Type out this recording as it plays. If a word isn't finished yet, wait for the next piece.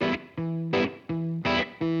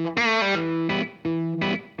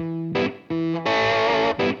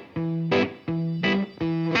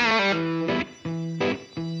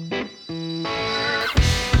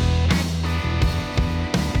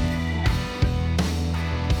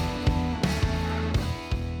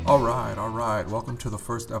All right. Welcome to the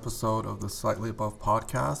first episode of the Slightly Above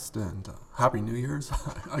podcast, and Happy New Year's,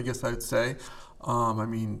 I guess I'd say.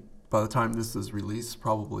 By the time this is released,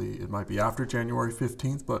 probably it might be after January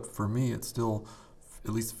 15th, but for me, it still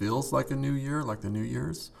at least feels like a new year, like the New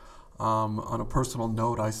Year's. On a personal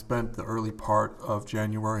note, I spent the early part of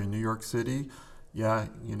January in New York City. Yeah,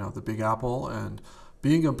 the Big Apple. And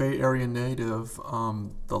being a Bay Area native,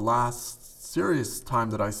 the last serious time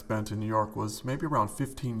that I spent in New York was maybe around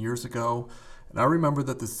 15 years ago. And I remember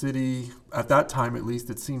that the city, at that time at least,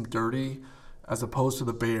 it seemed dirty as opposed to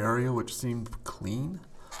the Bay Area, which seemed clean.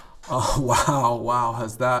 Wow,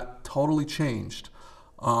 has that totally changed?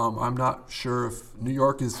 I'm not sure if New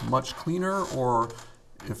York is much cleaner or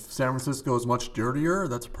if San Francisco is much dirtier.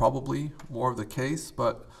 That's probably more of the case,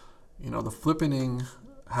 but the flippening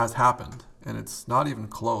has happened and it's not even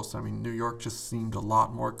close. I mean, New York just seemed a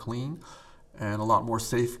lot more clean and a lot more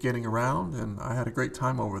safe getting around, and I had a great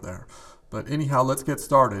time over there. But anyhow, let's get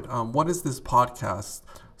started. What is this podcast?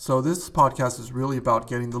 So this podcast is really about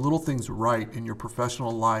getting the little things right in your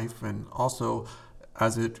professional life and also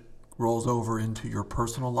as it rolls over into your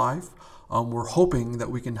personal life. We're hoping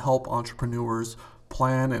that we can help entrepreneurs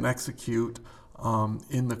plan and execute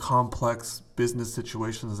in the complex business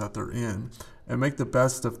situations that they're in and make the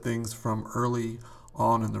best of things from early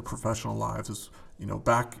on in their professional lives.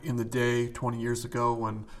 Back in the day, 20 years ago,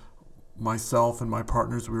 when myself and my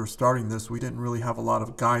partners, we were starting this, we didn't really have a lot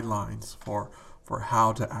of guidelines for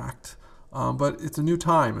how to act. But it's a new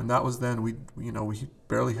time, and that was then. We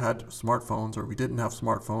barely had smartphones, or we didn't have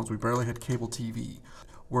smartphones. We barely had cable TV.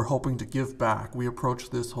 We're hoping to give back. We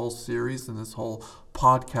approach this whole series and this whole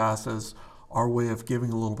podcast as our way of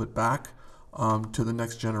giving a little bit back to the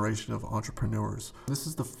next generation of entrepreneurs. This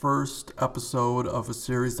is the first episode of a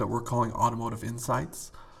series that we're calling Automotive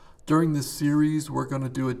Insights. During this series, we're going to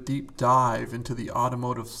do a deep dive into the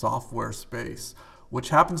automotive software space, which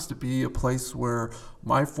happens to be a place where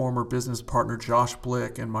my former business partner Josh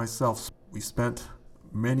Blick and myself, we spent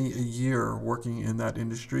many a year working in that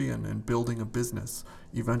industry and building a business,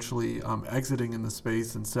 eventually exiting in the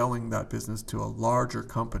space and selling that business to a larger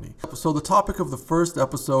company. So the topic of the first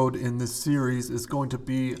episode in this series is going to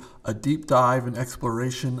be a deep dive and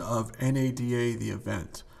exploration of NADA, the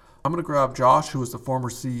event. I'm going to grab Josh, who is the former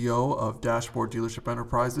CEO of Dashboard Dealership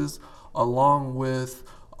Enterprises, along with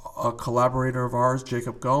a collaborator of ours,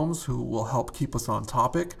 Jacob Gomes, who will help keep us on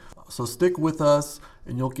topic. So stick with us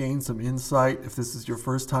and you'll gain some insight if this is your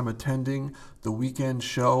first time attending the weekend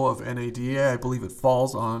show of NADA. I believe it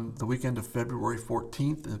falls on the weekend of February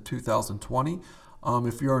 14th of 2020.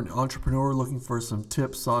 If you're an entrepreneur looking for some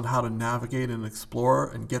tips on how to navigate and explore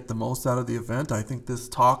and get the most out of the event, I think this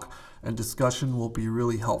talk and discussion will be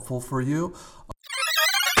really helpful for you.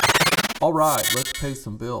 All right, let's pay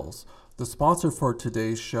some bills. The sponsor for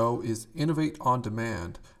today's show is Innovate On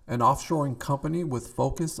Demand, an offshoring company with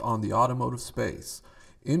focus on the automotive space.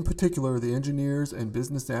 In particular, the engineers and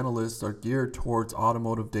business analysts are geared towards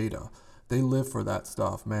automotive data. They live for that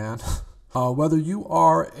stuff, man. Whether you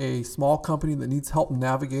are a small company that needs help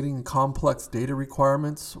navigating complex data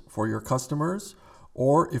requirements for your customers,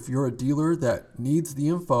 or if you're a dealer that needs the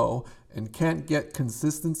info and can't get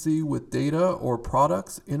consistency with data or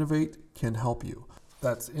products, Innovate can help you.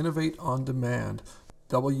 That's Innovate On Demand,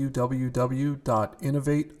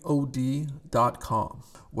 www.innovateod.com.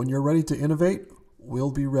 When you're ready to innovate, we'll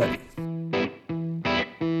be ready.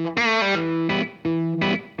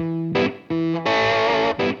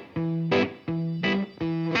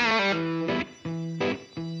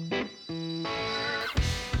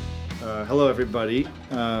 Hello, everybody.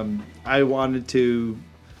 I wanted to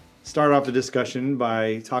start off the discussion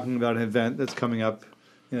by talking about an event that's coming up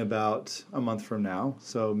in about a month from now.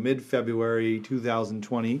 So mid-February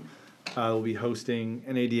 2020, we'll be hosting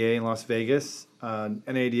NADA in Las Vegas.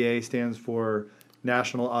 NADA stands for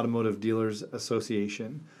National Automotive Dealers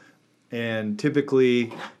Association. And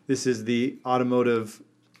typically, this is the automotive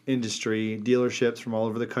industry. Dealerships from all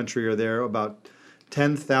over the country are there. About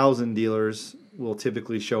 10,000 dealers will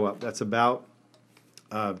typically show up. That's about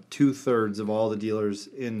 2/3 of all the dealers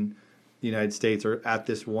in the United States are at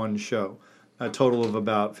this one show. A total of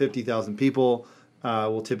about 50,000 people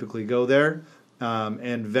will typically go there,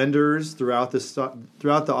 and vendors throughout the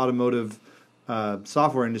automotive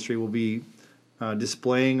software industry will be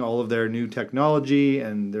displaying all of their new technology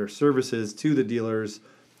and their services to the dealers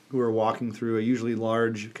who are walking through a usually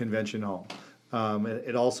large convention hall.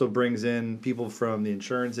 It also brings in people from the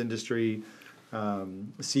insurance industry,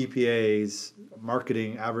 CPAs,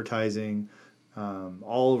 marketing, advertising,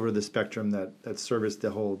 all over the spectrum that service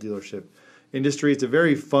the whole dealership industry. It's a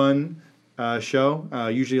very fun show.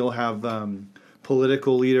 Usually you'll have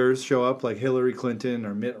political leaders show up, like Hillary Clinton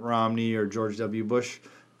or Mitt Romney or George W. Bush,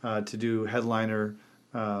 to do headliner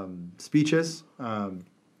speeches.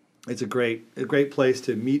 It's a great place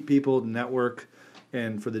to meet people, network,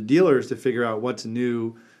 and for the dealers to figure out what's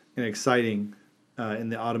new and exciting in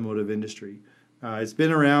the automotive industry. It's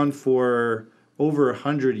been around for over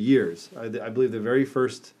 100 years. I believe the very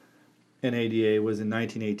first NADA was in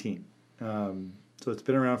 1918. So it's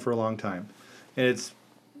been around for a long time. And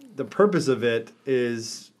the purpose of it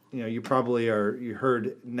is, you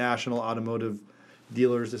heard National Automotive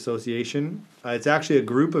Dealers Association. It's actually a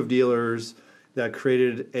group of dealers that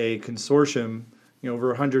created a consortium, over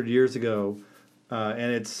 100 years ago,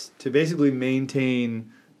 and it's to basically maintain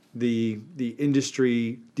the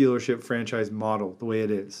industry dealership franchise model the way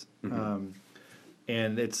it is,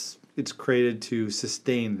 and it's created to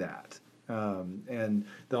sustain that, and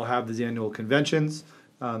they'll have these annual conventions.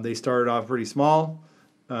 They started off pretty small,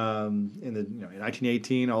 in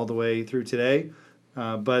 1918 all the way through today,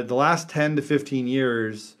 but the last 10 to 15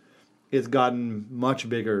 years. It's gotten much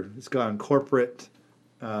bigger. It's gotten corporate,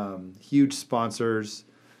 huge sponsors,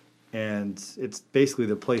 and it's basically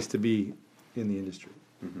the place to be in the industry.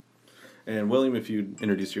 Mm-hmm. And William, if you'd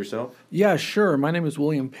introduce yourself. Yeah, sure. My name is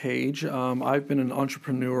William Page. I've been an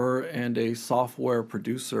entrepreneur and a software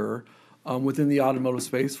producer within the automotive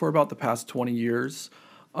space for about the past 20 years.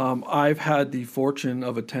 I've had the fortune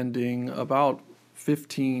of attending about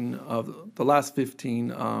 15 of the last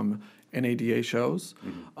 15 NADA shows.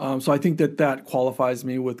 Mm-hmm. So I think that qualifies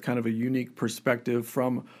me with kind of a unique perspective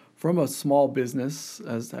from a small business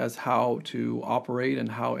as how to operate and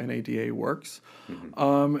how NADA works.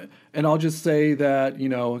 Mm-hmm. And I'll just say that,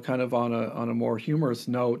 kind of on a more humorous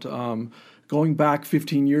note, going back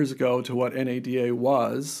 15 years ago to what NADA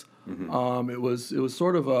was, mm-hmm. It was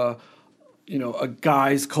sort of a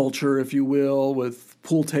guy's culture, if you will, with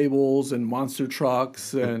pool tables and monster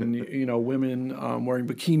trucks and women wearing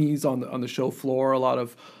bikinis on the show floor. A lot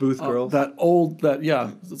of booth girls.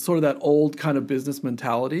 Sort of that old kind of business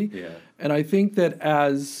mentality. Yeah. And I think that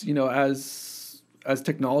as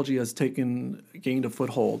technology has gained a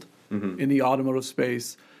foothold mm-hmm. in the automotive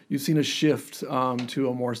space, you've seen a shift to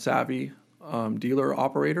a more savvy dealer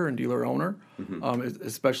operator and dealer owner, mm-hmm.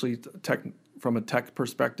 Especially from a tech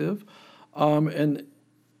perspective. And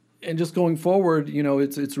just going forward,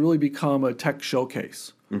 it's really become a tech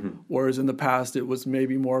showcase. Mm-hmm. Whereas in the past, it was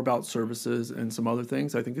maybe more about services and some other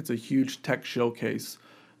things. I think it's a huge tech showcase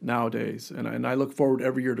nowadays, and I look forward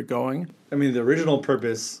every year to going. I mean, the original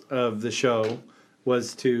purpose of the show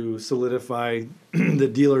was to solidify the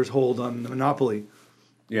dealer's hold on the monopoly.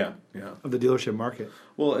 Yeah. Of the dealership market.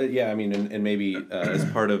 Well, I mean, and maybe as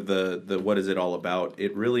part of the what is it all about,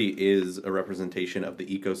 it really is a representation of the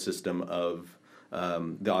ecosystem of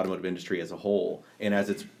the automotive industry as a whole, and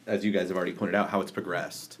as you guys have already pointed out, how it's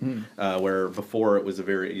progressed. Where before it was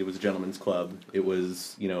a gentleman's club. It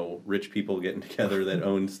was rich people getting together that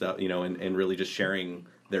owned stuff, and really just sharing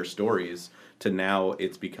their stories. To now,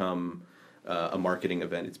 it's become a marketing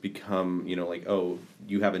event. It's become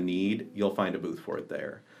you have a need, you'll find a booth for it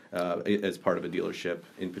there. As part of a dealership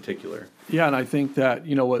in particular. Yeah, and I think that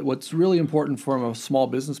what's really important from a small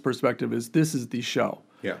business perspective is this is the show.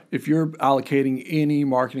 Yeah. If you're allocating any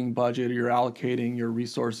marketing budget or you're allocating your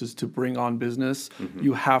resources to bring on business, mm-hmm.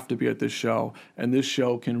 you have to be at this show. And this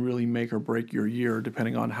show can really make or break your year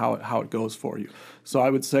depending on how it goes for you. So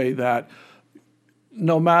I would say that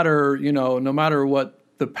no matter what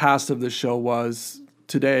the past of this show was,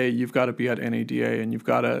 today you've got to be at NADA and you've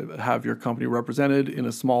got to have your company represented in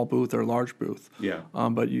a small booth or large booth. Yeah.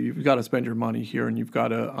 But you've got to spend your money here and you've got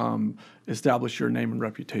to establish your name and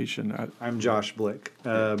reputation. I'm Josh Blick,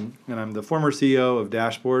 and I'm the former CEO of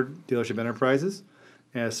Dashboard Dealership Enterprises,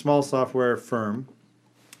 a small software firm,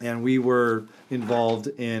 and we were involved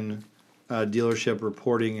in dealership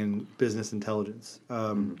reporting and business intelligence.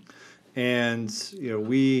 And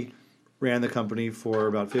we ran the company for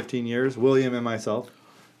about 15 years, William and myself.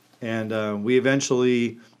 And we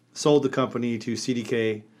eventually sold the company to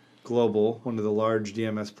CDK Global, one of the large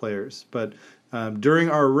DMS players. But during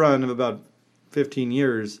our run of about 15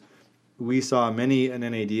 years, we saw many an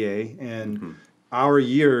NADA, and mm-hmm.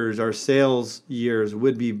 our sales years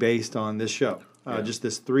would be based on this show. Just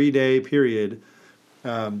this 3-day period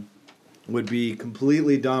would be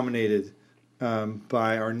completely dominated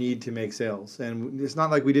by our need to make sales. And it's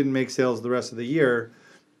not like we didn't make sales the rest of the year,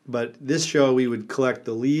 but this show we would collect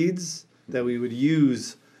the leads that we would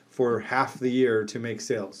use for half the year to make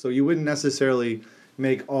sales. So you wouldn't necessarily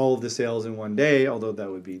make all of the sales in one day, although that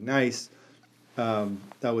would be nice.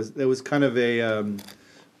 That was kind of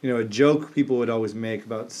a joke people would always make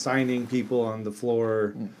about signing people on the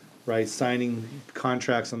floor right? Signing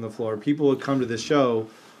contracts on the floor. People would come to the show.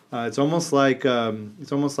 It's almost like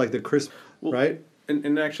the Christmas, right?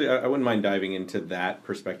 And actually, I wouldn't mind diving into that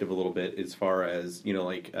perspective a little bit as far as,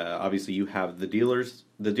 obviously you have the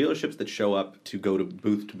dealerships that show up to go to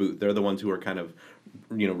booth. They're the ones who are kind of,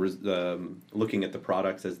 looking at the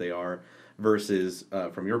products as they are versus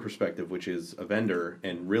from your perspective, which is a vendor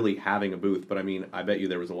and really having a booth. But I mean, I bet you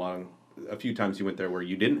there was a few times you went there where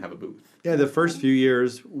you didn't have a booth. Yeah, the first few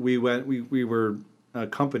years we were a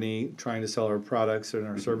company trying to sell our products and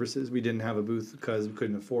our services. We didn't have a booth because we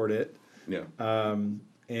couldn't afford it. Yeah.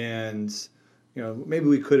 And maybe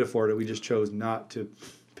we could afford it. We just chose not to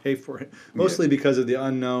pay for it, mostly because of the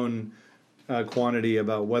unknown quantity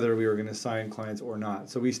about whether we were going to sign clients or not.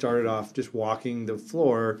 So we started off just walking the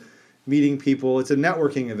floor, meeting people. It's a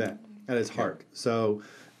networking event at its heart. So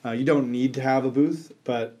you don't need to have a booth,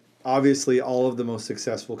 but obviously all of the most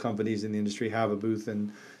successful companies in the industry have a booth,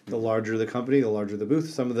 and the larger the company, the larger the booth.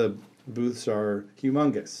 Some of the booths are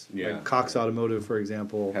humongous. Yeah. Like Cox Automotive, for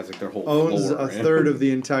example, Has like their whole owns floor, a third of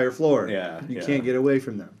the entire floor. Yeah, You yeah. can't get away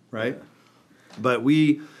from them, right? But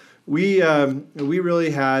we really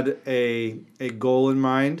had a goal in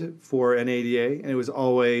mind for NADA, and it was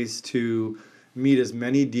always to meet as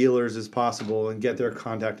many dealers as possible and get their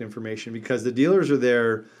contact information, because the dealers are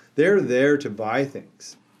there. They're there to buy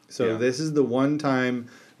things. So Yeah. this is the one time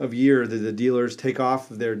of year that the dealers take off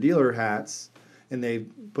their dealer hats and they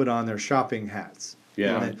put on their shopping hats.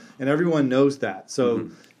 Yeah. And everyone knows that. So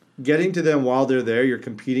getting to them while they're there, you're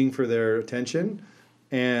competing for their attention.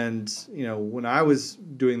 And, when I was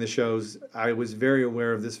doing the shows, I was very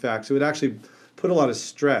aware of this fact. So it actually put a lot of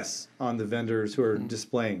stress on the vendors who are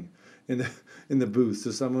displaying in the booth.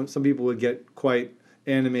 So some people would get quite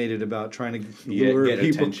animated about trying to lure get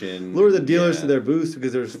people, attention. lure the dealers Yeah. to their booths,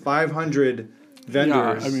 because there's 500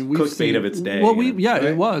 vendors. Yeah, I mean, we've Clickbait seen, of its day, Well, you know, it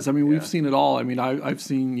right? was. I mean, Yeah. we've seen it all. I mean, I've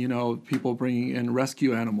seen people bringing in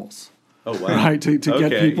rescue animals. Oh wow! Right, to get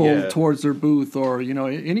Okay, people yeah. towards their booth, or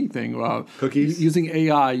anything. Cookies? using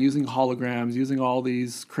AI, using holograms, using all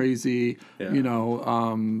these crazy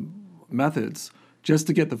Yeah. methods just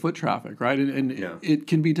to get the foot traffic, right? And Yeah. it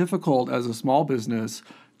can be difficult as a small business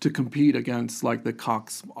to compete against like the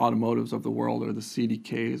Cox Automotives of the world, or the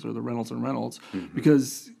CDKs, or the Reynolds and Reynolds,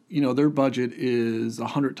 because their budget is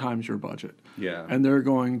 100 times your budget. Yeah. And they're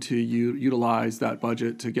going to utilize that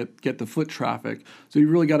budget to get the foot traffic. So you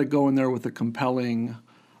really got to go in there with a compelling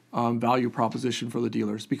value proposition for the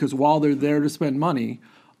dealers, because while they're there to spend money,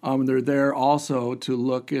 they're there also to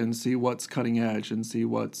look and see what's cutting edge and see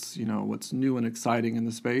what's new and exciting in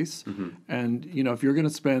the space. And if you're going to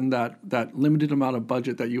spend that limited amount of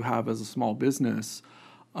budget that you have as a small business,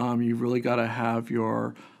 you've really got to have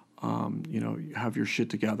your have your shit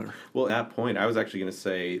together. Well, at that point, I was actually going to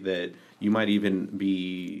say that you might even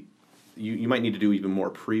be, you might need to do even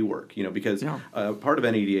more pre-work, because part of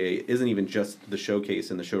NADA isn't even just the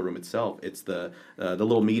showcase in the showroom itself. It's the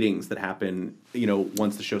little meetings that happen,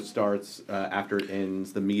 once the show starts, after it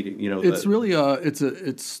ends, the meeting, It's really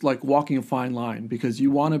it's like walking a fine line, because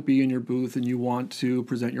you want to be in your booth and you want to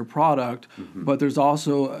present your product, but there's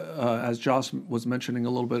also, as Josh was mentioning a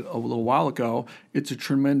little while ago, it's a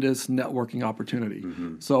tremendous networking opportunity.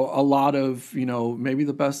 So a lot of maybe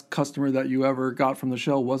the best customer that you ever got from the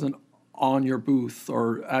show wasn't on your booth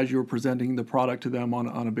or as you were presenting the product to them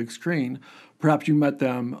on a big screen. Perhaps you met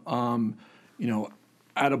them,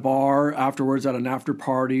 at a bar afterwards, at an after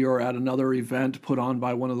party, or at another event put on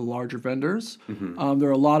by one of the larger vendors. There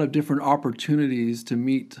are a lot of different opportunities to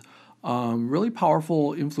meet really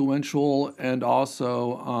powerful, influential, and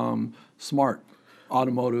also smart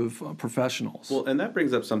automotive professionals. Well, and that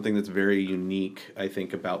brings up something that's very unique, I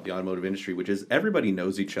think, about the automotive industry, which is everybody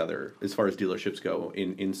knows each other as far as dealerships go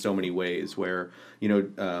in so many ways, where,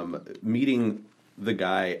 meeting the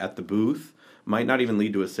guy at the booth might not even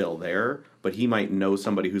lead to a sale there, but he might know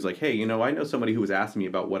somebody who's like, hey, I know somebody who was asking me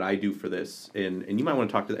about what I do for this, and you might want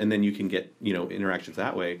to talk to, and then you can get, interactions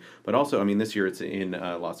that way. But also, I mean, this year it's in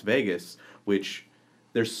Las Vegas, which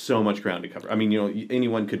there's so much ground to cover. I mean,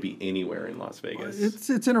 anyone could be anywhere in Las Vegas.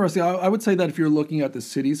 It's interesting. I would say that if you're looking at the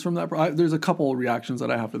cities from that, there's a couple of reactions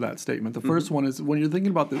that I have to that statement. The first one is when you're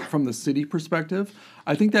thinking about from the city perspective,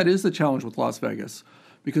 I think that is the challenge with Las Vegas,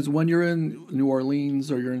 because when you're in New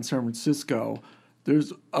Orleans or you're in San Francisco,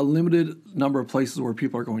 there's a limited number of places where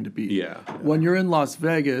people are going to be. Yeah. When you're in Las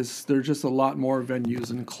Vegas, there's just a lot more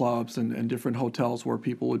venues and clubs and different hotels where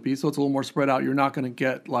people would be. So it's a little more spread out. You're not going to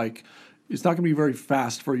get it's not going to be very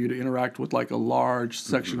fast for you to interact with like a large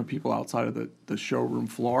section of people outside of the showroom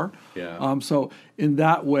floor. Yeah. So in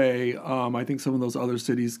that way, I think some of those other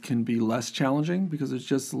cities can be less challenging, because there's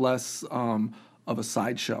just less of a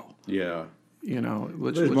sideshow. Yeah.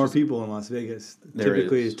 Which There's more is, people in Las Vegas. There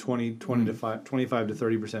Typically, is. it's 25 to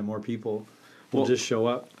 30% more people will Well, just show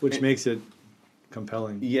up, which makes it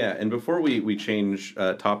compelling. Yeah, and before we change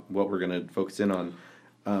what we're going to focus in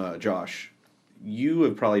on, Josh, you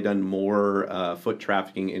have probably done more foot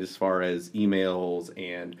trafficking as far as emails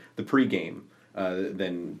and the pregame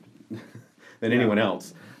than anyone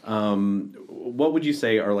else. What would you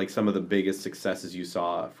say are like some of the biggest successes you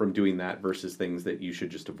saw from doing that versus things that you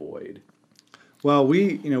should just avoid? Well,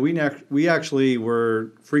 we actually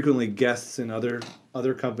were frequently guests in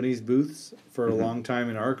other companies' booths for a long time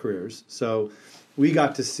in our careers. So we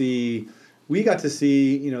got to see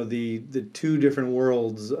the two different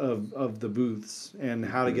worlds of the booths and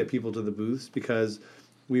how to get people to the booths, because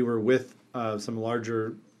we were with some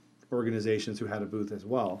larger organizations who had a booth as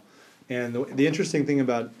well. And the interesting thing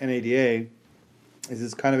about NADA is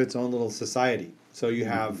it's kind of its own little society. So you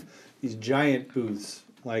have these giant booths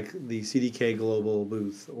like the CDK Global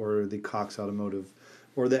booth or the Cox Automotive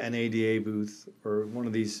or the NADA booth or one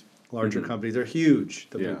of these larger companies. They're huge,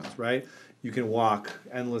 the booths, right? You can walk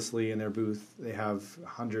endlessly in their booth. They have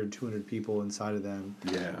 100, 200 people inside of them.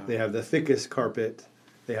 Yeah. They have the thickest carpet.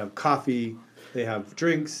 They have coffee. They have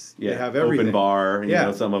drinks. Yeah, They have everything. open bar. You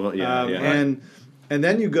know, some of them. Yeah, And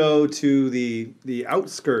then you go to the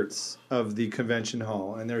outskirts of the convention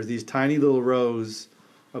hall, and there's these tiny little rows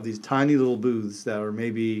of these tiny little booths that are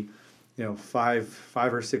maybe, 5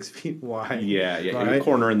 or 6 feet wide. Yeah, right? a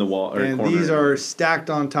corner in the wall. And these are stacked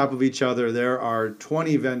on top of each other. There are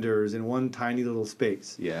 20 vendors in one tiny little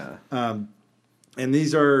space. Yeah. And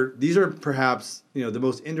these are perhaps the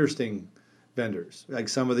most interesting vendors, like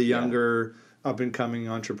some of the younger up and coming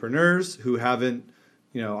entrepreneurs who haven't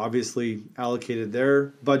obviously allocated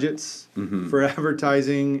their budgets for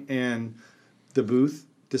advertising and the booth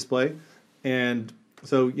display. And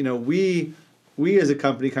so we as a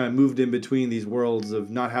company kind of moved in between these worlds of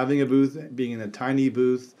not having a booth, being in a tiny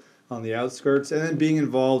booth on the outskirts, and then being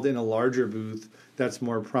involved in a larger booth that's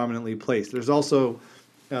more prominently placed. There's also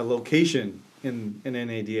a location in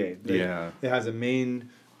NADA. It has a main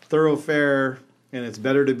thoroughfare, and it's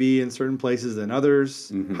better to be in certain places than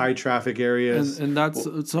others, high traffic areas. And that's,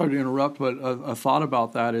 sorry to interrupt, but a thought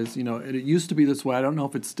about that is, it used to be this way. I don't know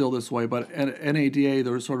if it's still this way, but at NADA,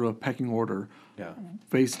 there was sort of a pecking order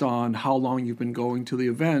based on how long you've been going to the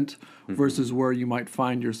event versus where you might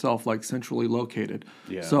find yourself like centrally located.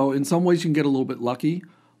 Yeah. So in some ways you can get a little bit lucky.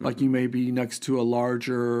 Like you may be next to a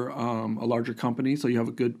larger company, so you have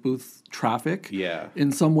a good booth traffic. Yeah.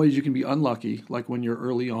 In some ways, you can be unlucky, like when you're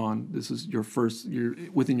early on. This is you're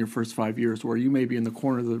within your first 5 years, where you may be in the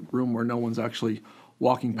corner of the room where no one's actually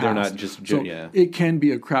walking past. They're not just it can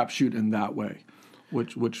be a crapshoot in that way,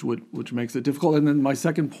 which makes it difficult. And then my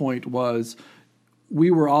second point was, we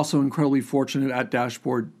were also incredibly fortunate at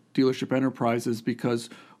Dashboard Dealership Enterprises because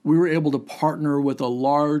we were able to partner with a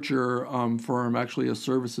larger firm, actually a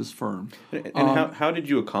services firm. And how did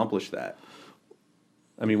you accomplish that?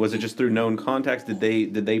 I mean, was it just through known contacts? Did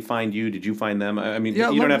they find you? Did you find them? I mean, you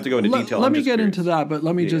don't have to go into detail. Let me get into that, but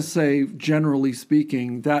let me just say, generally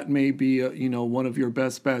speaking, that may be one of your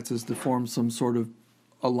best bets is to form some sort of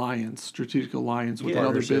strategic alliance with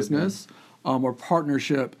another business. Or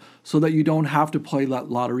partnership, so that you don't have to play that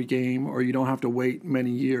lottery game, or you don't have to wait many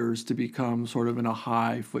years to become sort of in a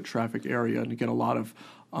high foot traffic area and to get a lot of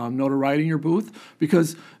notoriety in your booth.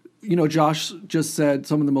 Because, Josh just said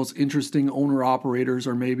some of the most interesting owner operators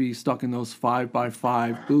are maybe stuck in those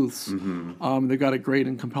 5x5 booths. They've got a great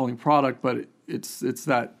and compelling product, but it's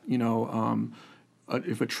that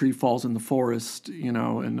if a tree falls in the forest,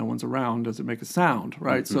 and no one's around, does it make a sound,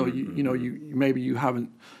 right? So you haven't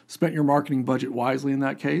spent your marketing budget wisely in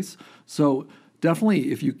that case. So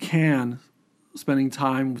definitely, if you can, spending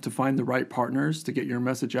time to find the right partners to get your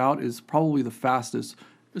message out is probably the fastest.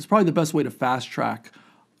 It's probably the best way to fast track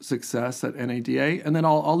success at NADA. And then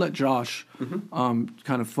I'll let Josh kind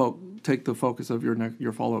of take the focus of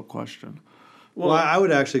your follow up question. Well, I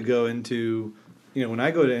would actually go into. When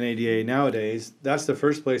I go to NADA nowadays, that's the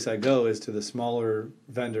first place I go is to the smaller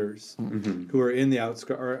vendors who are in the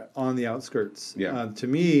on the outskirts. Yeah. To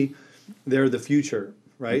me, they're the future,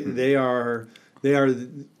 right? They are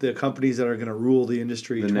the companies that are going to rule the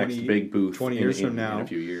industry. The next big booth 20 years from now. In a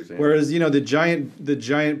few years. Yeah. Whereas the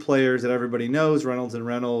giant players that everybody knows, Reynolds and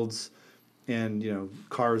Reynolds, and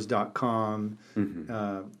Cars.com,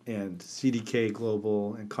 and CDK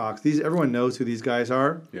Global and Cox. Everyone knows who these guys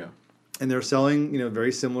are. Yeah. And they're selling,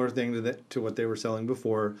 very similar thing to what they were selling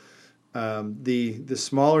before. The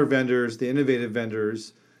smaller vendors, the innovative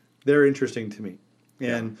vendors, they're interesting to me.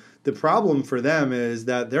 And the problem for them is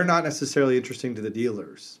that they're not necessarily interesting to the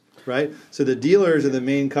dealers. right? So the dealers are the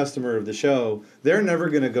main customer of the show. They're never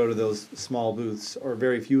going to go to those small booths, or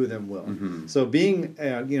very few of them will. So being,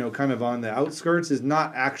 kind of on the outskirts is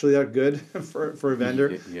not actually that good for a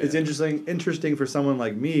vendor. Yeah. It's interesting for someone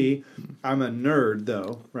like me. I'm a nerd,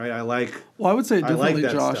 though, right? Well, I would say I like differently,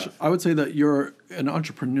 that Josh. stuff. I would say that you're an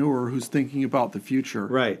entrepreneur who's thinking about the future.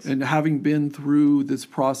 Right. And having been through this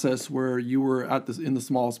process where you were in the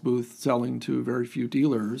smallest booth selling to very few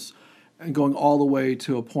dealers and going all the way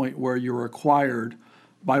to a point where you were acquired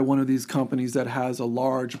by one of these companies that has a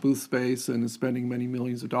large booth space and is spending many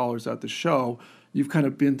millions of dollars at the show, you've kind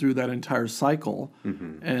of been through that entire cycle.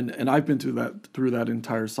 And I've been through that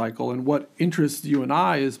entire cycle. And what interests you and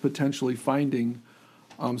I is potentially finding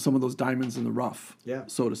some of those diamonds in the rough, Yeah.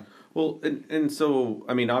 so to speak. Well, and so,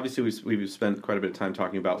 I mean, obviously we've spent quite a bit of time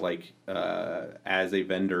talking about, like, as a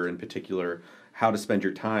vendor in particular, how to spend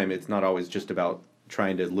your time. It's not always just about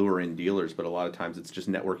trying to lure in dealers, but a lot of times it's just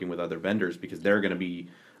networking with other vendors because they're going to be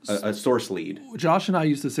a source lead. Josh and I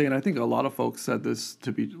used to say, and I think a lot of folks found this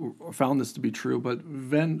to be true, but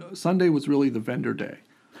Sunday was really the vendor day.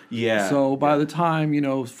 Yeah. So by the time,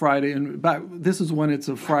 Friday and back, this is when it's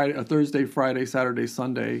a Thursday, Friday, Saturday,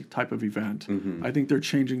 Sunday type of event. I think they're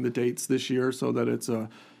changing the dates this year so that it's a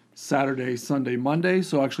Saturday, Sunday, Monday.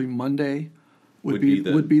 So actually Monday would be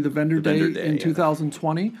the vendor day in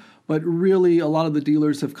 2020. But really, a lot of the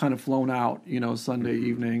dealers have kind of flown out, Sunday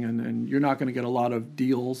evening, and you're not going to get a lot of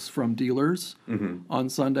deals from dealers on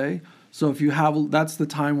Sunday. So if you that's the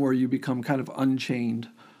time where you become kind of unchained.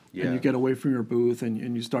 Yeah. And you get away from your booth and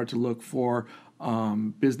you start to look for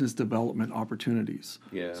business development opportunities.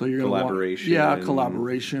 Yeah, So you're collaboration.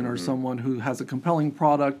 Collaboration or someone who has a compelling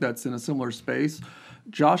product that's in a similar space.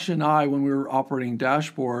 Josh and I, when we were operating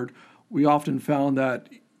Dashboard, we often found that,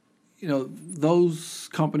 those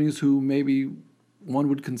companies who maybe one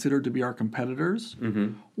would consider to be our competitors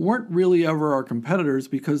weren't really ever our competitors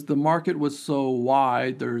because the market was so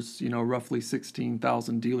wide. There's roughly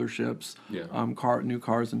 16,000 dealerships, new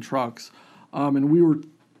cars and trucks, and we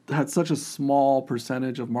had such a small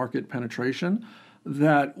percentage of market penetration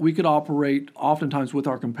that we could operate oftentimes with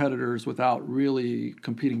our competitors without really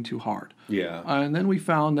competing too hard. Yeah. And then we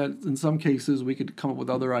found that in some cases we could come up with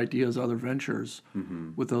other ideas, other ventures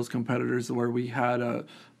with those competitors where we had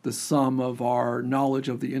the sum of our knowledge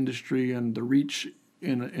of the industry and the reach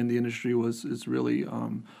in the industry is really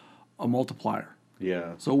a multiplier.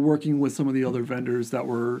 Yeah. So working with some of the other vendors that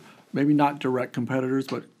were maybe not direct competitors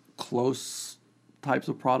but close types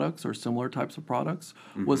of products or similar types of products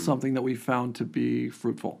was something that we found to be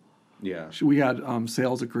fruitful. Yeah. We had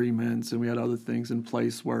sales agreements and we had other things in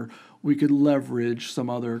place where we could leverage some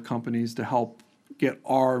other companies to help get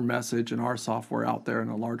our message and our software out there in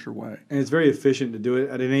a larger way. And it's very efficient to do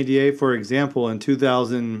it. At an ADA, for example, in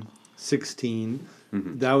 2016,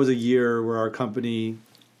 that was a year where our company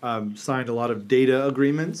signed a lot of data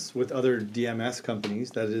agreements with other DMS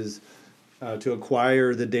companies. That is, to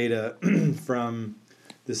acquire the data from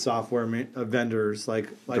the software vendors like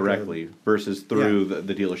directly versus through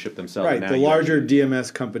the dealership themselves. Right, Now the you larger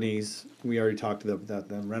DMS companies, we already talked about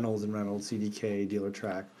them, Reynolds, CDK,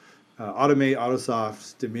 DealerTrack, Automate,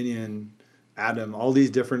 Autosoft, Dominion, Adam, all these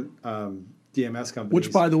different DMS companies.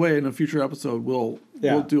 Which, by the way, in a future episode, we'll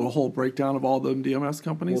do a whole breakdown of all the DMS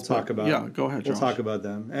companies. We'll talk about. Yeah, go ahead, Josh. We'll talk about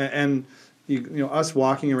them. And us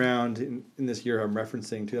walking around in this year, I'm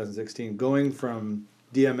referencing 2016, going from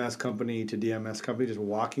DMS company to DMS company, just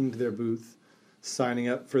walking to their booth, signing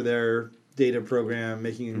up for their data program,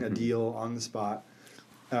 making a deal on the spot.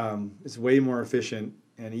 It's way more efficient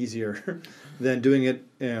and easier than doing it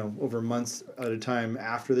over months at a time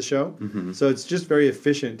after the show. So it's just very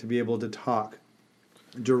efficient to be able to talk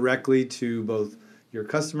directly to both your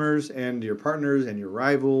customers and your partners and your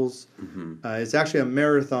rivals. It's actually a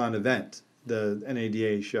marathon event, the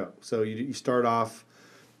NADA show. So you start off,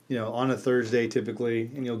 on a Thursday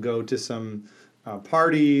typically, and you'll go to some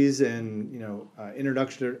parties and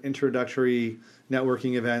introductory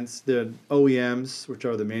networking events. The OEMs, which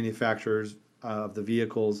are the manufacturers of the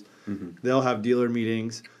vehicles, they'll have dealer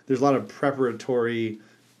meetings. There's a lot of preparatory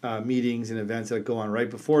meetings and events that go on right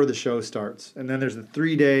before the show starts, and then there's a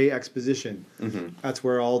 3-day exposition. That's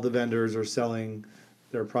where all the vendors are selling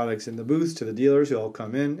their products in the booths to the dealers who all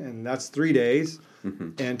come in, and that's 3 days.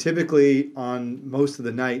 And typically on most of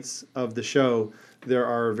the nights of the show, there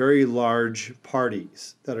are very large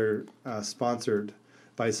parties that are sponsored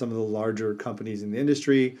by some of the larger companies in the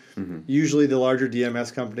industry, usually the larger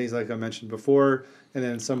DMS companies like I mentioned before, and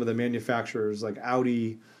then some of the manufacturers like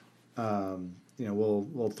Audi,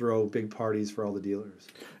 we'll throw big parties for all the dealers.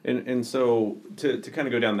 And so to kind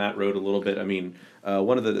of go down that road a little bit, I mean,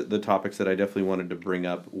 one of the topics that I definitely wanted to bring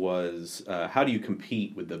up was how do you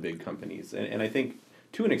compete with the big companies? And I think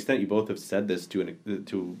to an extent you both have said this to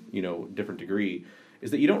different degree,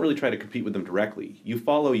 is that you don't really try to compete with them directly. You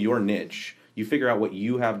follow your niche. You figure out what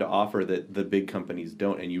you have to offer that the big companies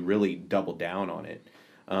don't, and you really double down on it.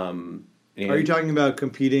 Are you talking about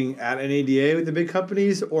competing at NADA with the big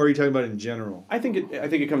companies, or are you talking about in general? I think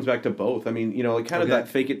it comes back to both. I mean, kind of that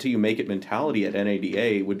fake it till you make it mentality at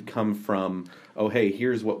NADA would come from, oh, hey,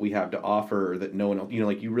 here's what we have to offer that no one else.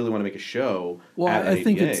 You really want to make a show. Well, at I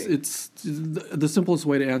think NADA. it's the simplest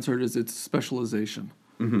way to answer it is it's specialization.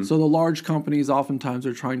 Mm-hmm. So the large companies oftentimes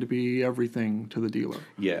are trying to be everything to the dealer.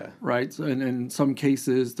 Yeah. Right. So, and in some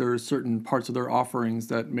cases, there are certain parts of their offerings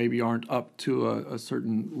that maybe aren't up to a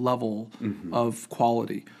certain level of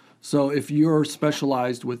quality. So if you're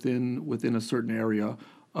specialized within a certain area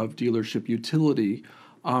of dealership utility,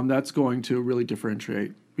 that's going to really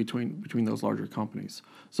differentiate between those larger companies.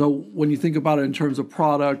 So when you think about it in terms of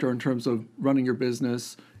product or in terms of running your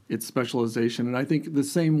business, it's specialization. And I think the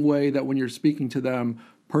same way that when you're speaking to them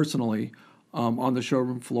personally on the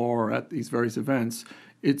showroom floor or at these various events,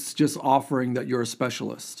 it's just offering that you're a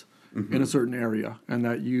specialist in a certain area and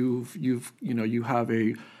that you have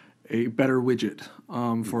a better widget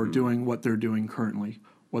for doing what they're doing currently,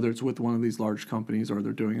 whether it's with one of these large companies or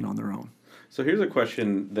they're doing it on their own. So here's a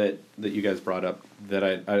question that you guys brought up that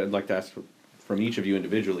I'd like to ask from each of you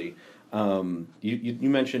individually. You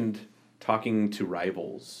mentioned talking to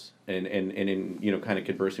rivals and in kind of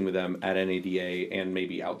conversing with them at NADA and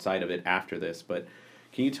maybe outside of it after this. But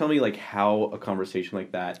can you tell me how a conversation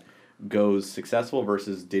like that goes successful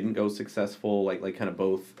versus didn't go successful, like kind of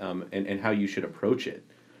both, and how you should approach it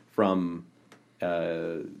from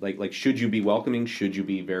should you be welcoming? Should you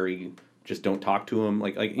be very just don't talk to them?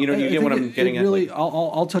 You get what I'm getting at. Really,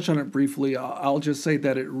 I'll touch on it briefly. I'll just say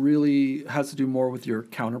that it really has to do more with your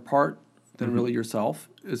counterpart than really yourself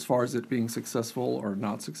as far as it being successful or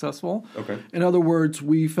not successful. Okay. In other words,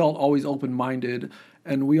 we felt always open-minded,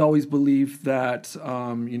 and we always believed that,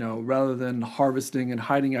 rather than harvesting and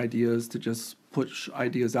hiding ideas, to just push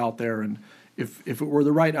ideas out there. And if it were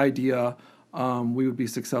the right idea, we would be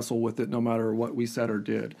successful with it no matter what we said or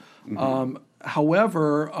did.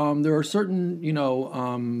 However, there are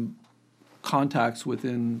certain, contacts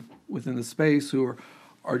within the space who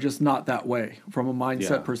are just not that way from a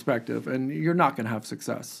mindset perspective, and you're not going to have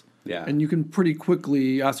success. Yeah. And you can pretty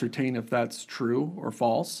quickly ascertain if that's true or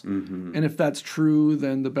false. And if that's true,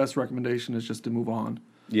 then the best recommendation is just to move on.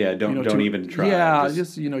 Yeah, don't even try. Yeah,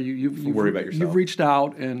 just you've worry about yourself. You've reached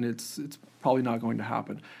out, and it's probably not going to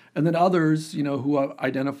happen. And then others, who have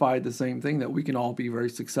identified the same thing, that we can all be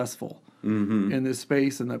very successful in this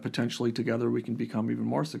space, and that potentially together we can become even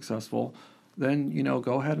more successful. Then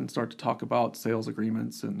go ahead and start to talk about sales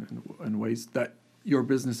agreements and ways that your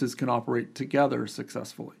businesses can operate together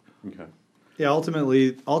successfully. Okay. Yeah,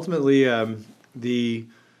 ultimately, the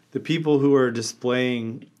people who are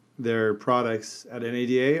displaying their products at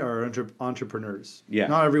NADA are entrepreneurs. Yeah.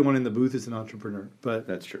 Not everyone in the booth is an entrepreneur, but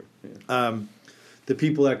That's true. Yeah. the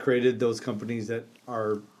people that created those companies that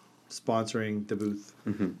are sponsoring the booth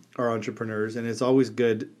are entrepreneurs, and it's always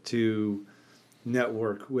good to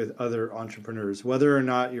network with other entrepreneurs, whether or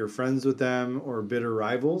not you're friends with them or bitter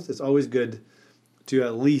rivals. It's always good to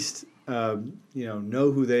at least know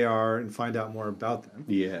who they are and find out more about them.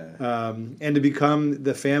 Yeah. And to become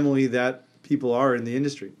the family that people are in the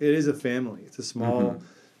industry. It is a family. It's a small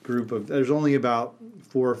group of. There's only about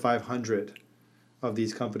 400 or 500 of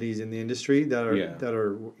these companies in the industry that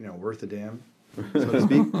are worth a damn, so to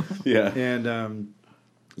speak. Yeah. And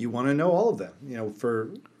you want to know all of them,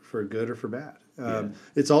 for good or for bad.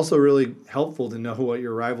 It's also really helpful to know what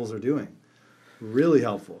your rivals are doing. Really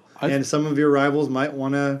helpful. And some of your rivals might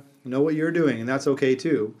want to know what you're doing, and that's okay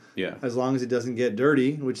too. Yeah. As long as it doesn't get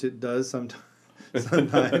dirty, which it does sometimes.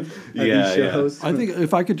 At these shows. I think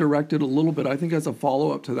if I could direct it a little bit, I think as a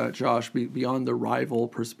follow-up to that, Josh, beyond the rival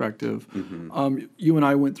perspective, you and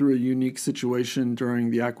I went through a unique situation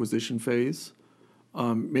during the acquisition phase.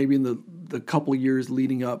 Maybe in the couple of years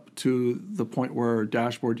leading up to the point where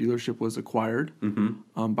Dashboard Dealership was acquired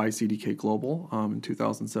by CDK Global in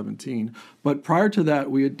 2017. But prior to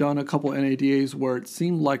that, we had done a couple NADAs where it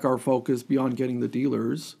seemed like our focus, beyond getting the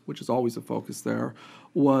dealers, which is always a focus there,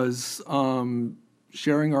 was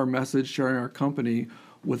sharing our message, sharing our company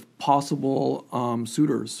with possible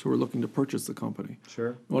suitors who are looking to purchase the company.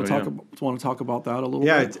 Sure. Want to talk about that a little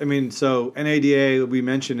bit? Yeah, so NADA, we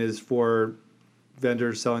mentioned, is for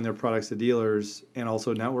vendors selling their products to dealers and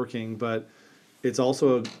also networking, but it's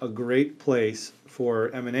also a great place for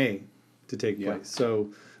M&A to take Yeah. place. So,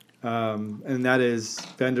 and that is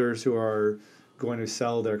vendors who are going to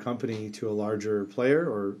sell their company to a larger player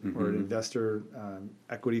or an investor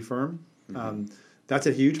equity firm. That's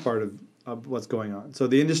a huge part of what's going on. So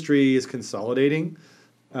the industry is consolidating.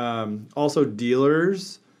 Also,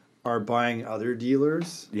 dealers are buying other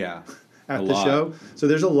dealers Yeah. at A the lot. show. So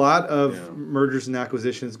there's a lot of Yeah. mergers and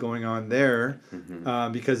acquisitions going on there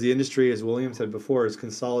because the industry, as William said before, is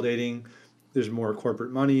consolidating. There's more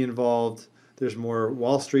corporate money involved. There's more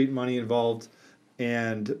Wall Street money involved.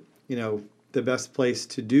 And, the best place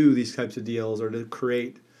to do these types of deals or to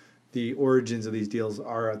create the origins of these deals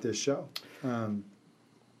are at this show.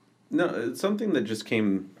 No, it's something that just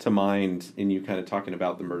came to mind in you kind of talking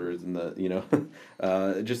about the murders and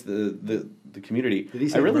the, just the community. Did he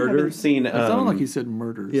say I really haven't murders? seen. It sounded like he said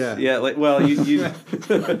murders. Yeah. Yeah, like you I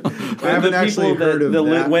haven't actually heard of the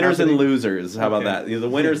that winners happening. and losers. How about Okay. that? The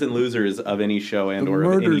winners and losers of any show and The or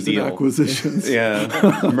of any murders and deal. acquisitions.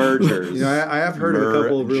 Yeah, mergers. I have heard of a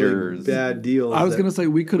couple of really Mergers. bad deals. I was that- going to say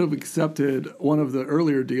we could have accepted one of the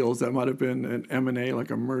earlier deals that might have been an M&A, like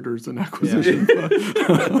a murders and acquisitions.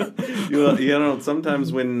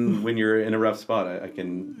 Sometimes when you're in a rough spot, I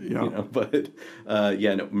can, Yeah. but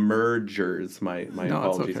no, mergers. My No, it's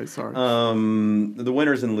apologies. okay, sorry. The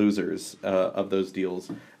winners and losers of those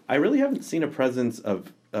deals. I really haven't seen a presence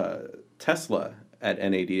of Tesla at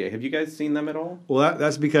NADA. Have you guys seen them at all? Well,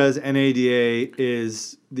 that's because NADA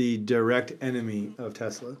is the direct enemy of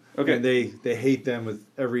Tesla. Okay. And they hate them with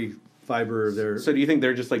every fiber of their. So do you think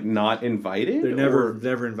they're just like not invited? They're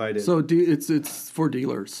never invited. So it's for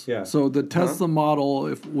dealers. Yeah. So the Tesla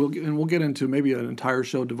model, we'll get into maybe an entire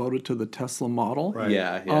show devoted to the Tesla model. Right.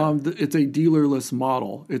 Yeah. It's a dealerless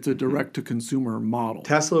model. It's a direct to consumer model.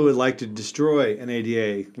 Tesla would like to destroy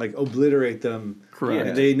NADA, like obliterate them. Correct.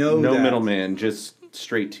 And they know no that. middleman, just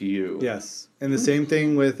straight to you. Yes, and the same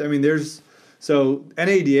thing with. So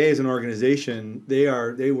NADA as an organization,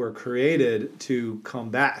 they were created to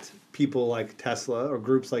combat people like Tesla or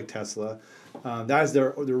groups like Tesla. That is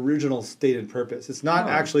their original stated purpose. It's not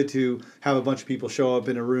actually to have a bunch of people show up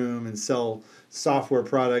in a room and sell software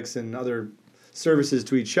products and other services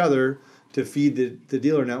to each other to feed the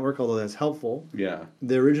dealer network, although that's helpful. Yeah.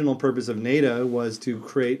 The original purpose of NADA was to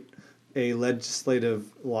create a legislative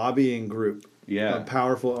lobbying group Yeah. of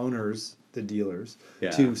powerful owners, the dealers,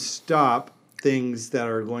 Yeah. to stop things that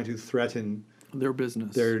are going to threaten Their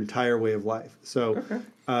business. their entire way of life. So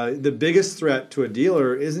the biggest threat to a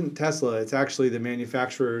dealer isn't Tesla. It's actually the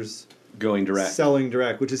manufacturers Going direct. selling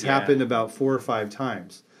direct, which has Yeah. happened about 4 or 5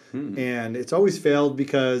 times. And it's always failed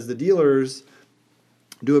because the dealers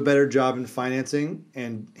do a better job in financing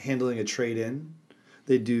and handling a trade-in.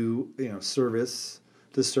 They do, service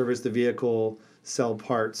to service the vehicle, sell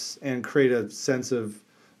parts, and create a sense of,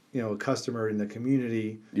 a customer in the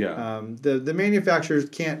community. Yeah. The manufacturers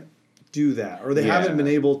can't do that, or they haven't Yeah. been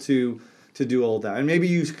able to do all that. And maybe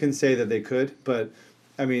you can say that they could, but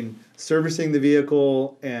servicing the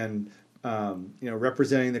vehicle and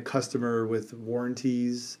representing the customer with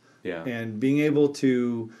warranties Yeah. and being able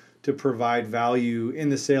to provide value in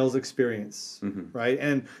the sales experience, right?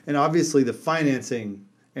 And obviously the financing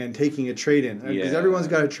and taking a trade-in, because Yeah. everyone's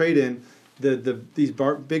got a trade-in. These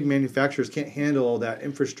big manufacturers can't handle all that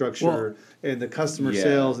infrastructure Well, and the customer Yeah.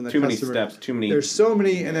 sales and the Too many customer steps, too many. There's so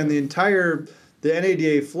many, and then the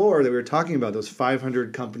NADA floor that we were talking about, those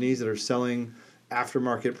 500 companies that are selling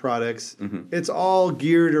aftermarket products, it's all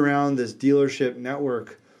geared around this dealership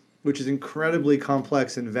network, which is incredibly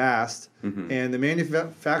complex and vast. And the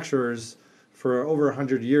manufacturers for over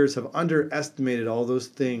 100 years have underestimated all those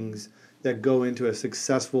things that go into a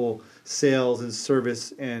successful sales and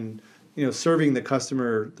service and serving the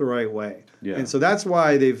customer the right way. Yeah. And so that's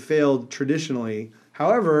why they've failed traditionally.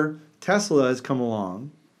 However, Tesla has come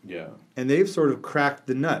along Yeah. and they've sort of cracked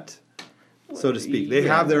the nut, so to speak. They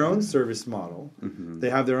have their own service model.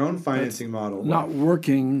 They have their own financing model. Not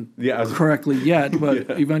working Yeah, I was- correctly yet,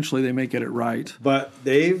 but eventually they may get it right. But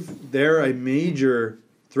they're a major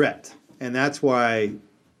threat. And that's why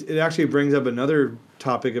it actually brings up another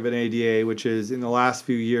topic of an ADA, which is in the last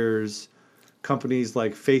few years, companies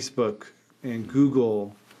like Facebook and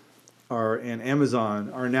Google and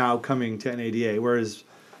Amazon are now coming to NADA, whereas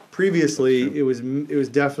previously it was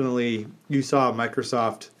definitely, you saw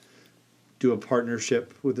Microsoft do a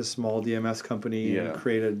partnership with a small DMS company Yeah. and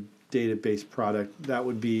create a database product. That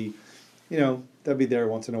would be, that'd be there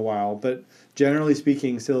once in a while. But generally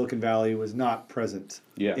speaking, Silicon Valley was not present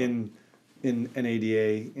Yeah. in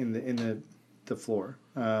NADA in the floor,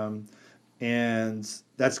 and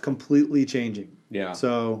that's completely changing. Yeah.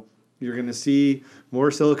 So You're going to see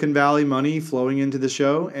more Silicon Valley money flowing into the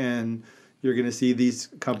show, and you're going to see these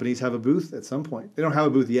companies have a booth at some point. They don't have a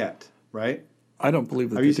booth yet, right? I don't believe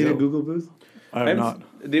that Have they you seen do. a Google booth? I have not.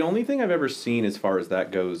 The only thing I've ever seen as far as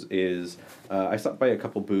that goes is I stopped by a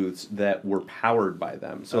couple booths that were powered by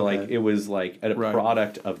them. So Okay. like it was like a Right.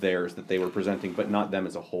 product of theirs that they were presenting, but not them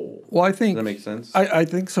as a whole. Well, I think Does that make sense? I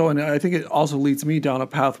think so, and I think it also leads me down a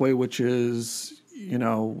pathway which is,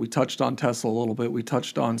 we touched on Tesla a little bit. We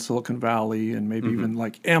touched on Silicon Valley and maybe even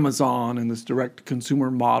like Amazon and this direct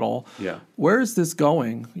consumer model. Yeah. Where is this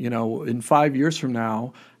going? In 5 years from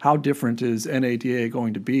now, how different is NADA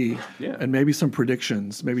going to be? Yeah. And maybe some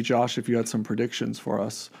predictions. Maybe Josh, if you had some predictions for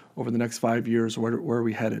us over the next 5 years, where are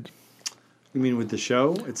we headed? You mean with the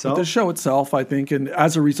show itself? The show itself, I think, and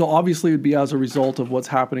as a result, obviously, it would be as a result of what's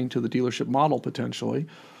happening to the dealership model potentially.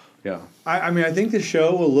 Yeah. I mean, I think the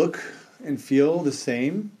show will look and feel the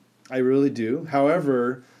same. I really do.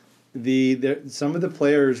 However, some of the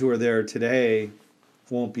players who are there today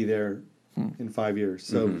won't be there in 5 years.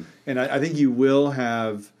 So, and I think you will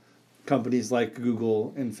have companies like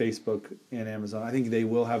Google and Facebook and Amazon. I think they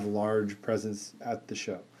will have large presence at the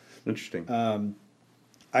show. Interesting.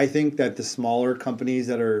 I think that the smaller companies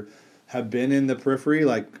that have been in the periphery,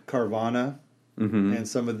 like Carvana, and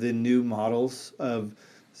some of the new models of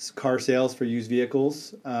car sales for used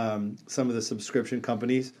vehicles, some of the subscription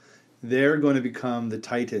companies, they're going to become the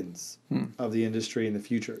titans of the industry in the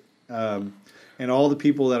future. And all the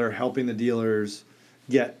people that are helping the dealers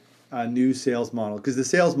get a new sales model, because the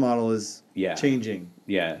sales model is changing.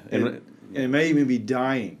 Yeah. And it may even be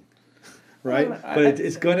dying. Right, Well, but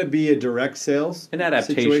it's going to be a direct sales an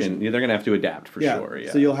adaptation. situation. They're going to have to adapt for sure.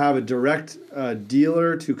 Yeah. So you'll have a direct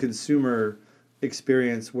dealer to consumer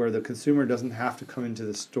experience where the consumer doesn't have to come into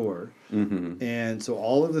the store. And so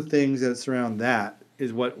all of the things that surround that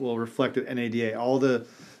is what will reflect at NADA. If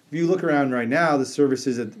you look around right now, the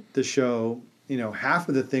services at the show, half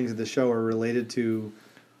of the things at the show are related to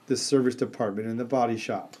the service department and the body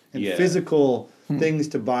shop and physical things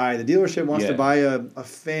to buy. The dealership wants to buy a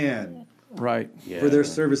fan. Right. For their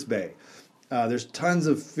service bay. There's tons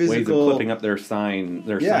of physical ways of clipping up their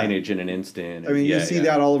signage in an instant. I mean, you see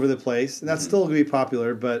that all over the place, and that's still going to be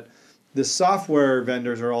popular. But the software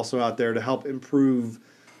vendors are also out there to help improve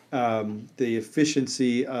the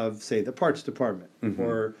efficiency of, say, the parts department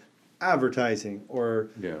or advertising or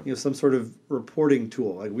some sort of reporting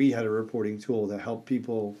tool. Like we had a reporting tool that helped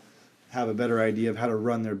people have a better idea of how to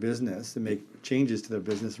run their business and make changes to their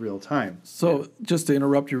business real time. So just to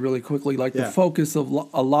interrupt you really quickly, the focus of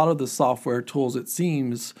a lot of the software tools, it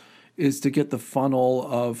seems, is to get the funnel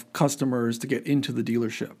of customers to get into the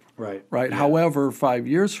dealership. Right. Right. Yeah. However, 5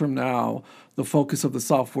 years from now, the focus of the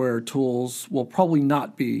software tools will probably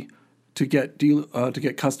not be to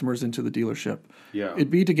get customers into the dealership. Yeah.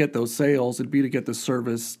 It'd be to get those sales. It'd be to get the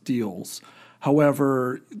service deals.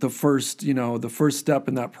 However, the first step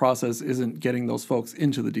in that process isn't getting those folks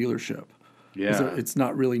into the dealership. Yeah. It's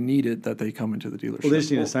not really needed that they come into the dealership. Well, they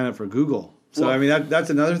just need to sign up for Google. So, I mean, that's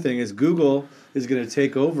another thing is Google is going to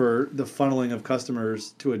take over the funneling of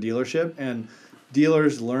customers to a dealership, and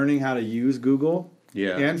dealers learning how to use Google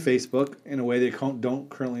and Facebook in a way they don't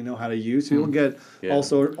currently know how to use. So you'll get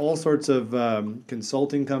also all sorts of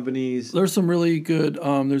consulting companies. There's some really good,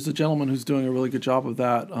 there's a gentleman who's doing a really good job of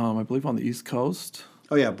that, I believe on the East Coast.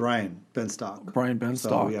 Oh yeah, Brian Benstock. So,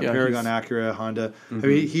 Paragon, Acura, Honda. I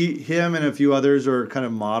mean, him and a few others are kind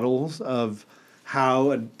of models of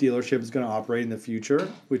how a dealership is going to operate in the future,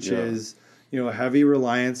 which is a heavy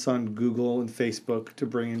reliance on Google and Facebook to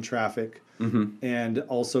bring in traffic, and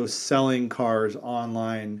also selling cars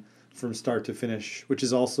online from start to finish, which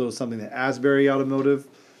is also something that Asbury Automotive,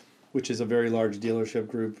 which is a very large dealership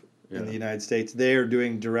group in the United States, they are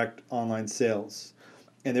doing direct online sales.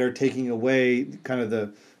 And they're taking away kind of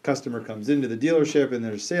the customer comes into the dealership and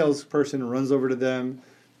their salesperson runs over to them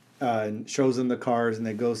and shows them the cars and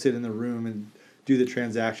they go sit in the room and do the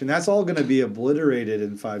transaction. That's all going to be obliterated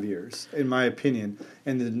in 5 years, in my opinion.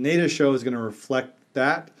 And the NADA show is going to reflect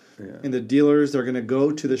that. And the dealers are going to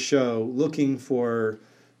go to the show looking for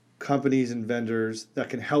companies and vendors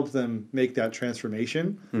that can help them make that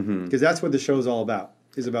transformation. Because that's what the show is all about,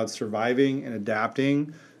 is about surviving and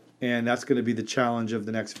adapting. And that's going to be the challenge of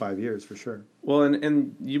the next 5 years for sure. Well,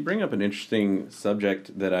 and you bring up an interesting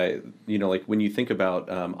subject that like when you think about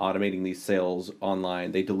automating these sales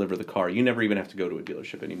online, they deliver the car. You never even have to go to a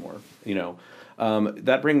dealership anymore.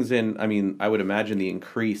 That brings in, I would imagine the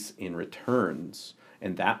increase in returns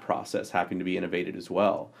and that process having to be innovated as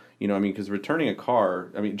well. Because returning a car,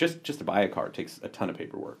 just to buy a car takes a ton of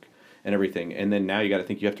paperwork and everything. And then now you got to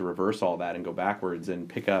think you have to reverse all that and go backwards and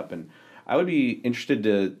pick up. And I would be interested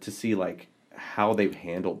to see like how they've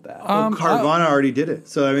handled that. Carvana already did it.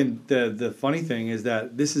 So I mean, the funny thing is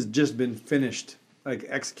that this has just been finished, like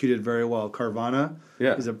executed very well. Carvana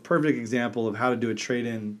is a perfect example of how to do a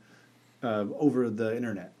trade-in over the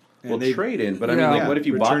internet. And well, trade-in, but I mean, Yeah. like, what if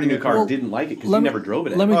you bought the Returning new a car car. and didn't like it because you Let me- never drove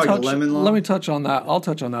it? Let me Oh, like a touch. lemon law? Let me touch on that. I'll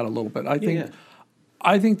touch on that a little bit. I think. Yeah.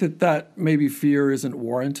 I think that maybe fear isn't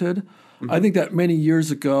warranted. I think that many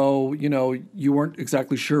years ago, you weren't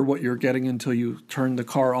exactly sure what you're getting until you turned the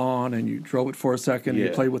car on and you drove it for a second and you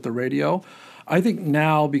Yeah. played with the radio. I think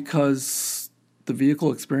now, because the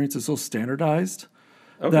vehicle experience is so standardized,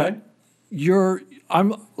 that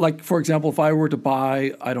I'm like, for example, if I were to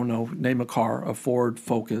buy, I don't know, name a car, a Ford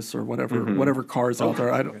Focus or whatever car is out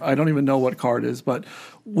there. I don't even know what car it is, but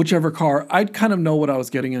whichever car, I'd kind of know what I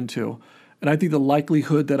was getting into. And I think the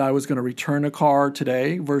likelihood that I was going to return a car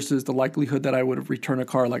today versus the likelihood that I would have returned a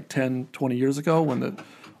car like 10, 20 years ago when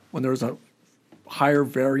there was a higher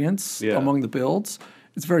variance Yeah. among the builds,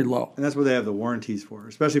 it's very low. And that's what they have the warranties for,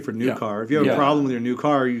 especially for new Yeah. car. If you have Yeah. a problem with your new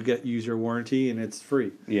car, you use your warranty and it's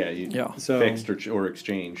free. Yeah. So- Fixed or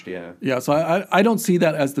exchanged. Yeah. Yeah, so I don't see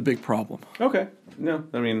that as the big problem. Okay. No,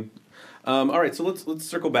 I mean, all right. So let's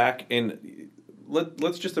circle back and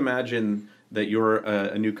let's just imagine that you're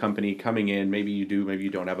a new company coming in. Maybe you do, maybe you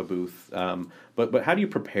don't have a booth. But how do you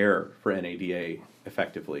prepare for NADA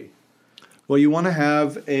effectively? Well, you want to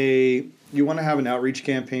have an outreach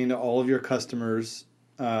campaign to all of your customers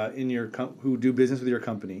who do business with your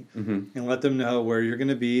company, and let them know where you're going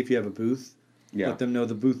to be if you have a booth. Yeah. Let them know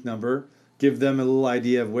the booth number. Give them a little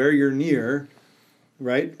idea of where you're near,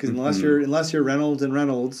 right? Because unless you're Reynolds and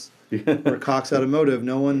Reynolds or Cox Automotive,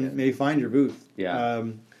 no one may find your booth. Yeah.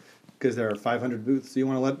 Because there are 500 booths. So you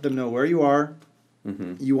want to let them know where you are.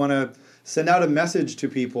 You want to send out a message to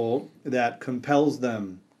people that compels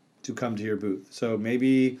them to come to your booth. So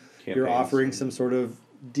maybe you're Campaigns. offering some sort of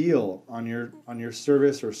deal on your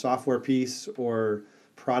service or software piece or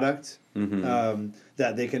product,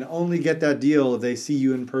 that they can only get that deal if they see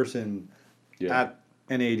you in person at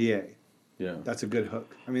NADA. Yeah. That's a good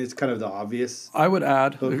hook. I mean, it's kind of the obvious. I would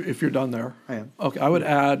add, if you're done there. I am. Okay, I would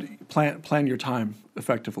add plan your time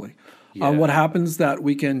effectively. Yeah. What happens that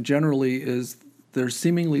weekend generally is there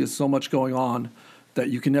seemingly is so much going on that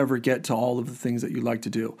you can never get to all of the things that you like to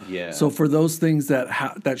do. Yeah. So for those things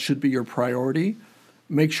that should be your priority,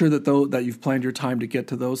 make sure that you've planned your time to get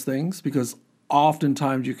to those things, because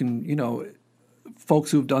oftentimes you can, folks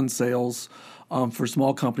who've done sales for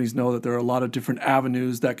small companies know that there are a lot of different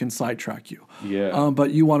avenues that can sidetrack you. Yeah.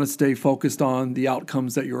 But you want to stay focused on the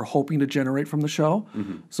outcomes that you're hoping to generate from the show.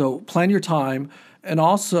 So plan your time, and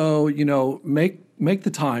also, make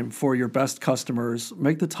the time for your best customers.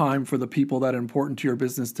 Make the time for the people that are important to your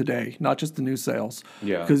business today, not just the new sales.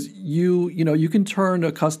 Yeah. Because you can turn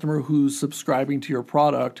a customer who's subscribing to your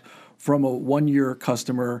product from a 1-year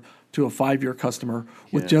customer to a 5-year customer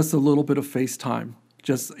with just a little bit of face time.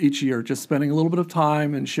 Just each year, just spending a little bit of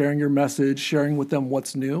time and sharing your message, sharing with them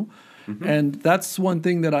what's new. And that's one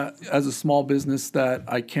thing that I, as a small business, that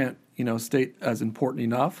I can't, state as important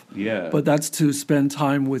enough. Yeah. But that's to spend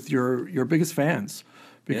time with your biggest fans,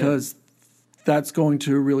 because that's going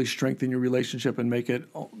to really strengthen your relationship and make it,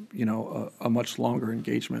 a much longer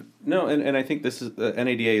engagement. No, and I think this is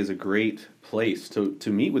NADA is a great place to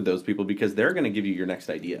meet with those people, because they're going to give you your next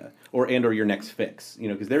idea or your next fix.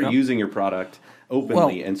 Because they're using your product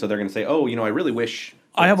openly, and so they're going to say, "Oh, I really wish."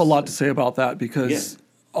 I have a lot to say about that, because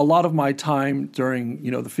Yeah. a lot of my time during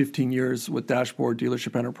the 15 years with Dashboard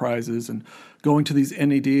Dealership Enterprises and going to these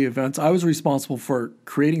NADA events, I was responsible for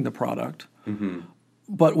creating the product.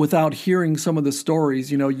 But without hearing some of the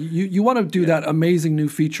stories, you want to do that amazing new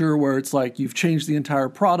feature where it's like you've changed the entire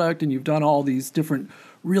product and you've done all these different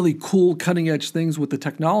really cool cutting edge things with the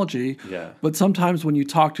technology. Yeah. But sometimes when you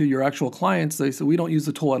talk to your actual clients, they say, we don't use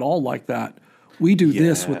the tool at all like that. We do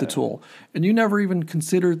this with the tool. And you never even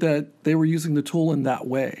considered that they were using the tool in that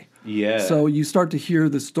way. Yeah. So you start to hear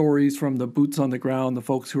the stories from the boots on the ground, the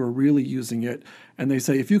folks who are really using it. And they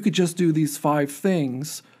say, if you could just do these 5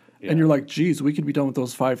 things, and you're like, geez, we could be done with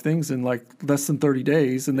those 5 things in like less than 30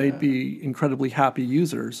 days, and they'd be incredibly happy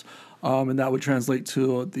users. And that would translate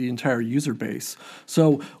to the entire user base.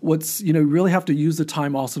 So you really have to use the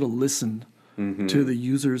time also to listen to the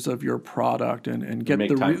users of your product and get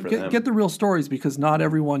Make time for them. get the real stories, because not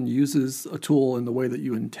everyone uses a tool in the way that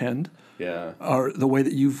you intend. Yeah. Or the way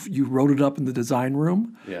that you wrote it up in the design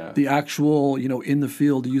room. Yeah. The actual, in the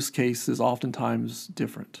field use case is oftentimes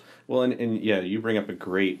different. Well, and you bring up a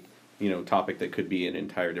great, topic that could be an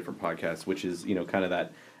entire different podcast, which is, kind of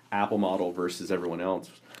that Apple model versus everyone else,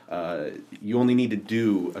 you only need to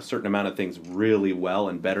do a certain amount of things really well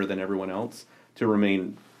and better than everyone else to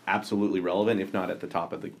remain absolutely relevant, if not at the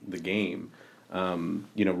top of the game.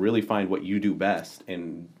 Really find what you do best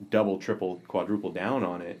and double, triple, quadruple down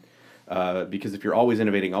on it. Because if you're always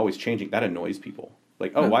innovating, always changing, that annoys people.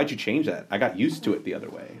 Like, oh, why'd you change that? I got used to it the other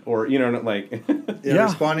way. Or, like... Yeah,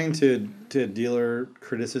 responding to dealer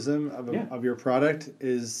criticism of your product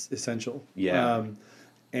is essential. Yeah.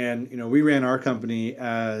 And we ran our company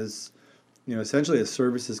as essentially a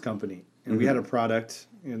services company, and we had a product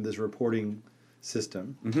in this reporting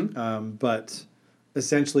system, but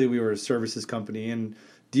essentially we were a services company, and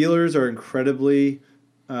dealers are incredibly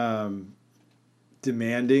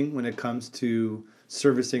demanding when it comes to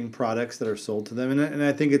servicing products that are sold to them, and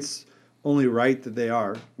I think it's only right that they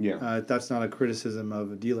are. Yeah. That's not a criticism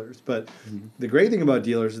of dealers, but the great thing about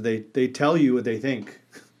dealers is they tell you what they think.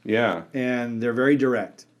 Yeah. And they're very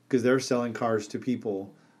direct because they're selling cars to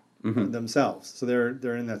people themselves. So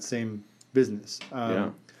they're in that same business.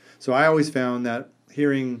 So I always found that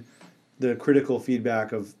hearing the critical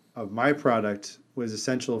feedback of my product was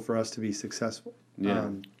essential for us to be successful. Yeah.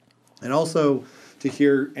 And also to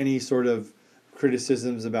hear any sort of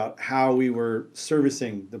criticisms about how we were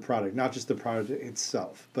servicing the product, not just the product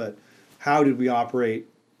itself, but how did we operate,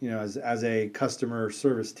 as a customer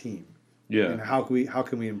service team. Yeah. And how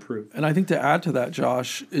can we improve? And I think to add to that,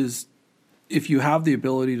 Josh, is if you have the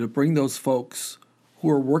ability to bring those folks who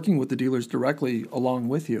are working with the dealers directly along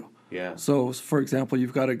with you. Yeah. So, for example,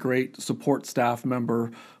 you've got a great support staff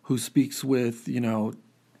member who speaks with,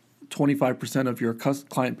 25% of your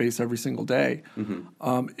client base every single day.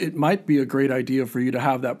 It might be a great idea for you to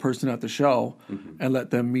have that person at the show and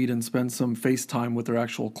let them meet and spend some face time with their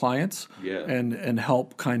actual clients and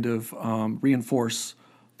help kind of reinforce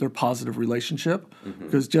their positive relationship,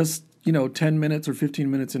 because just 10 minutes or 15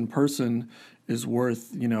 minutes in person is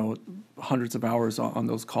worth hundreds of hours on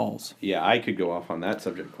those calls. Yeah, I could go off on that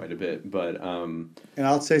subject quite a bit, but and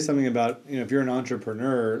I'll say something about if you're an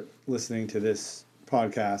entrepreneur listening to this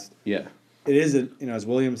podcast, yeah, it is as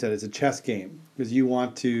William said, it's a chess game, because you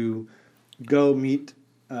want to go meet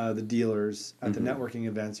the dealers at the networking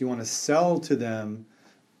events. You want to sell to them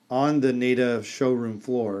on the NADA showroom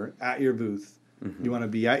floor at your booth. You want to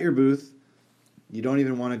be at your booth. You don't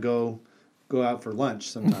even want to go out for lunch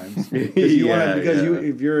sometimes because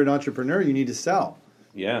if you're an entrepreneur, you need to sell.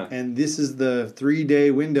 Yeah. And this is the 3-day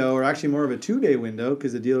window, or actually more of a 2-day window,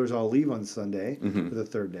 because the dealers all leave on Sunday for the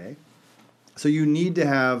third day. So you need to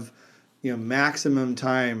have maximum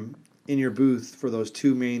time in your booth for those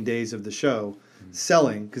 2 main days of the show,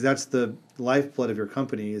 selling, because that's the lifeblood of your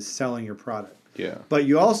company, is selling your product. Yeah. But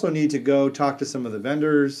you also need to go talk to some of the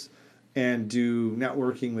vendors and do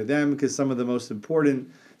networking with them, because some of the most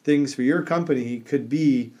important things for your company could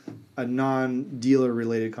be a non-dealer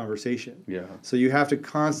related conversation. Yeah. So you have to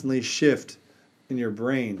constantly shift in your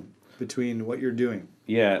brain between what you're doing.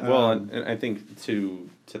 Yeah. Well, and I think to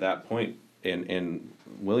that point, and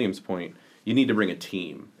William's point, you need to bring a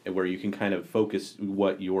team where you can kind of focus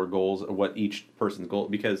what your goals or what each person's goal,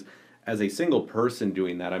 because as a single person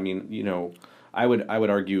doing that, I mean, I would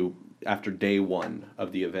argue after day one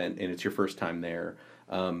of the event, and it's your first time there,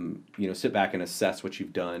 sit back and assess what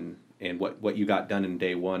you've done and what you got done in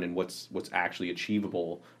day one and what's actually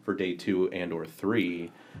achievable for day 2 and or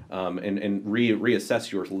 3, and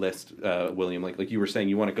reassess your list, William. Like you were saying,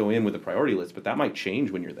 you want to go in with a priority list, but that might change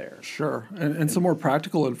when you're there. Sure. And some more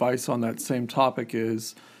practical advice on that same topic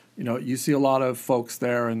is, you see a lot of folks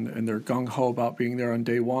there and they're gung-ho about being there on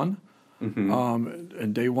day 1,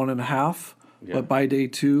 and day 1.5. Yeah. But by day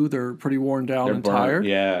 2, they're pretty worn down and tired.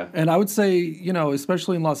 Yeah. And I would say,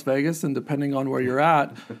 especially in Las Vegas and depending on where you're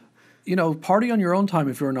at, party on your own time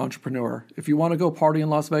if you're an entrepreneur. If you want to go party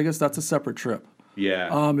in Las Vegas, that's a separate trip.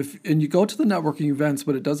 Yeah. And you go to the networking events,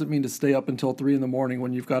 but it doesn't mean to stay up until 3 a.m.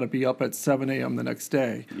 when you've got to be up at 7 a.m. the next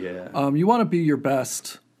day. Yeah. You want to be your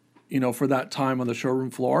best, for that time on the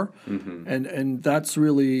showroom floor. And that's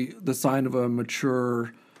really the sign of a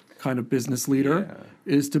mature kind of business leader,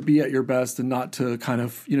 is to be at your best and not to kind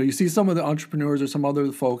of, you see some of the entrepreneurs or some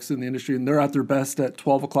other folks in the industry and they're at their best at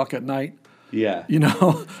 12 o'clock at night. Yeah.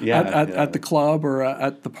 At the club or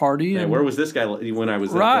at the party. And where was this guy when I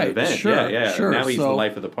was at the event? Sure, sure. Now he's the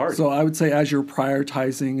life of the party. So I would say as you're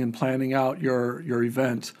prioritizing and planning out your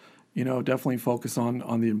event, definitely focus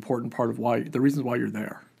on the important part of the reasons why you're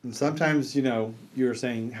there. And sometimes, you're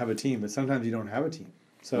saying have a team, but sometimes you don't have a team.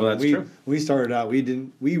 So that's true. When we started out,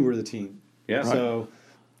 we were the team. Yeah. So,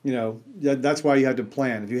 that's why you have to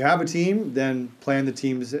plan. If you have a team, then plan the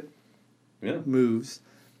team's moves.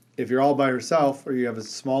 If you're all by yourself or you have a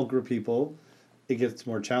small group of people, it gets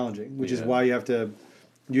more challenging, which is Yeah. why you have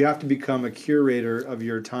to become a curator of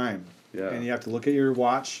your time. Yeah. And you have to look at your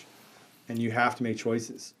watch, and you have to make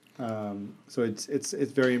choices. So it's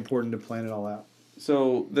very important to plan it all out.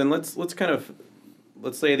 So then let's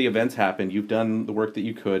say the events happened. You've done the work that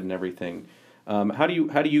you could and everything. How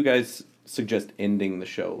do you guys suggest ending the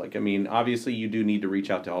show? Like, I mean, obviously you do need to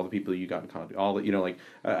reach out to all the people you got in contact. All the,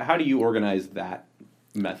 how do you organize that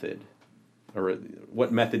method, or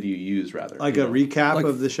what method do you use rather? Like you a know? recap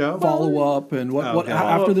of the show. Follow up and what okay.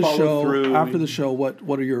 after the Follow show. through. After the show, what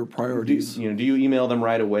are your Do priorities? you email them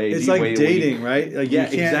right away? It's do you like wait a week? dating, right? Like Yeah, you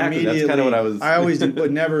can't exactly. That's immediately. kinda what I was- I always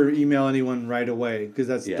would never email anyone right away because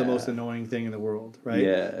that's Yeah. the most annoying thing in the world, right?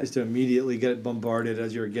 Yeah. Is to immediately get bombarded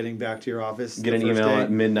as you're getting back to your office. Get the an first email day.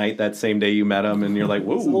 at midnight that same day you met them, and you're like,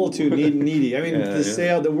 whoa. It's a little too needy. I mean,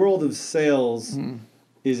 Yeah, the world of sales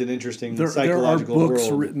is an interesting There are psychological books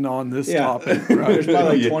world. written on this Yeah. topic. There's Right?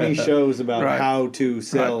 probably like Yeah. 20 shows about Right. how to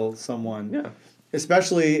sell someone. Yeah.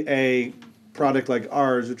 Especially a product like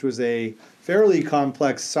ours, which was a fairly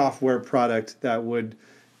complex software product that would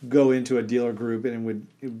go into a dealer group and it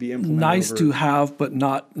would be implemented. Nice over- to have, but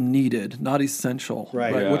not needed, not essential.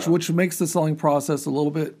 Right. Yeah. Which makes the selling process a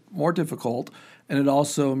little bit more difficult, and it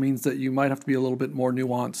also means that you might have to be a little bit more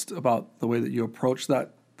nuanced about the way that you approach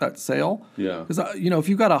that sale. Yeah. Because if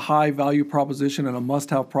you've got a high value proposition and a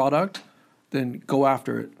must-have product, then go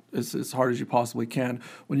after it as hard as you possibly can.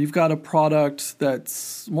 When you've got a product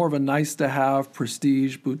that's more of a nice-to-have,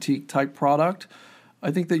 prestige, boutique type product, I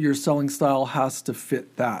think that your selling style has to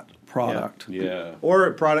fit that product. Yeah. Or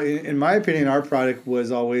a product, in my opinion, our product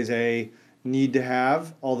was always a need to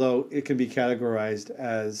have, although it can be categorized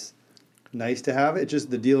as nice to have. It just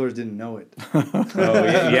the dealers didn't know it. Oh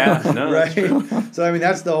yeah. No. Right. So I mean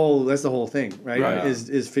that's the whole thing, right? Right.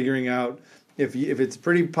 Is figuring out if it's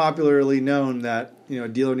pretty popularly known that a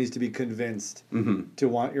dealer needs to be convinced to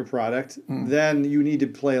want your product, then you need to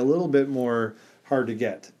play a little bit more hard to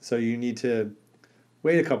get. So you need to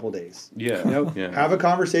wait a couple days. Yeah. Yeah. Have a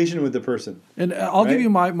conversation with the person. And I'll give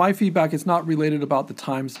Right? you my feedback. It's not related about the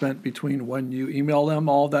time spent between when you email them,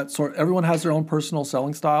 all that sort. Everyone has their own personal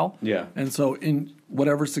selling style. Yeah. And so in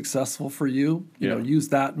whatever's successful for you, Yeah. use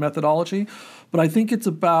that methodology. But I think it's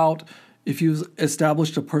about if you've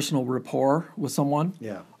established a personal rapport with someone.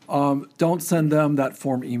 Yeah. Don't send them that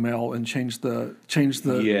form email and change the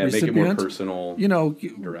Yeah, recipient. make it more personal.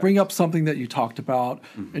 You bring up something that you talked about,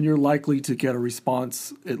 and you're likely to get a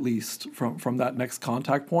response at least from that next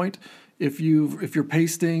contact point. If you're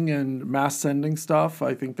pasting and mass sending stuff,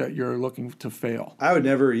 I think that you're looking to fail. I would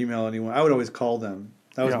never email anyone. I would always call them.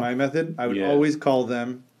 That was Yeah. my method. I would Yeah. always call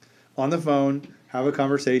them on the phone, have a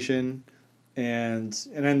conversation, and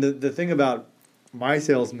then the thing about my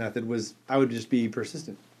sales method was I would just be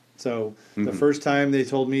persistent. So the first time they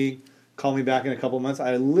told me, call me back in a couple months,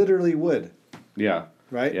 I literally would. Yeah.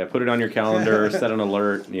 Right? Yeah. Put it on your calendar. Set an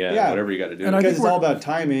alert. Yeah. Yeah. Whatever you got to do. And I Because think it's all we're- about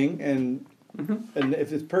timing, and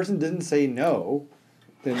if this person didn't say no,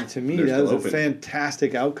 then to me They're that was still a open.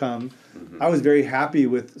 fantastic outcome. I was very happy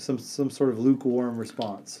with some sort of lukewarm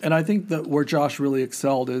response. And I think that where Josh really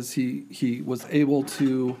excelled is he was able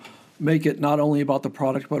to make it not only about the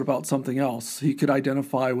product but about something else. He could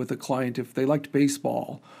identify with a client if they liked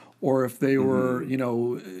baseball or if they were,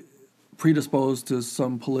 predisposed to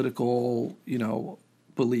some political,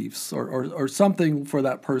 beliefs or something for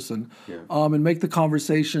that person, and make the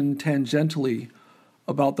conversation tangentially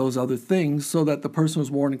about those other things so that the person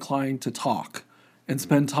was more inclined to talk and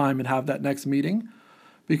spend time and have that next meeting.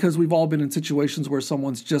 Because we've all been in situations where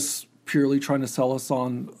someone's just purely trying to sell us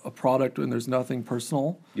on a product and there's nothing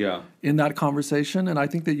personal Yeah. in that conversation. And I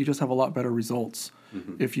think that you just have a lot better results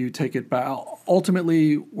if you take it back.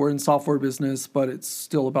 Ultimately, we're in software business, but it's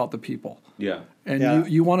still about the people. Yeah. And Yeah.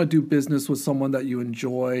 you want to do business with someone that you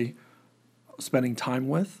enjoy spending time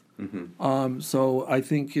with. So I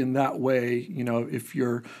think in that way, if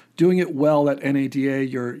you're doing it well at NADA,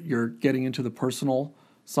 you're getting into the personal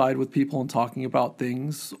side with people and talking about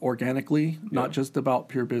things organically, not just about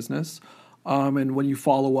pure business. And when you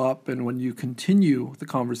follow up and when you continue the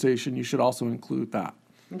conversation, you should also include that.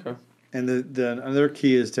 Okay. And the another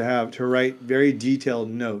key is to write very detailed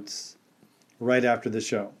notes right after the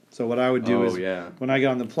show. So what I would do is when I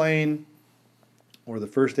got on the plane or the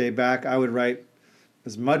first day back, I would write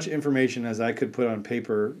as much information as I could put on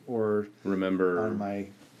paper or Remember. on my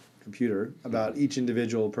computer about each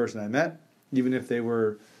individual person I met, even if they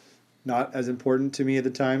were not as important to me at the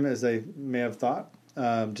time as I may have thought,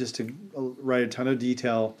 just to write a ton of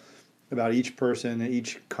detail about each person and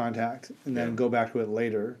each contact, and then go back to it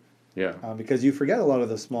later. Yeah. Because you forget a lot of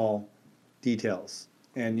the small details.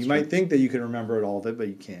 And you might think that you can remember all of it, but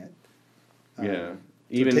you can't. Yeah.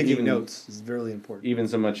 So taking notes is really important. Even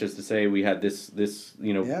so much as to say we had this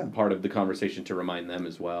Yeah. part of the conversation to remind them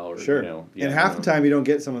as well. Or, Sure. And half the time you don't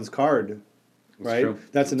get someone's card, right? true.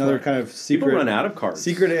 That's another right. kind of secret. People run out of cards.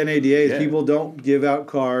 Secret to NADA is Yeah. people don't give out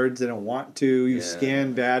cards. They don't want to. You Yeah.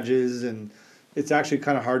 scan badges, and it's actually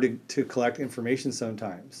kind of hard to collect information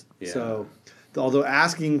sometimes. Yeah. So, although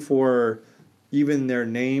asking for even their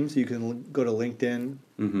name, so you can go to LinkedIn,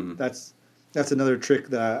 Mm-hmm. that's another trick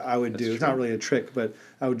that I would do. It's not true. really a trick, but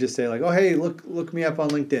I would just say like, oh hey, look me up on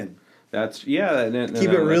LinkedIn. That's and Keep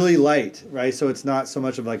it really light, right? So it's not so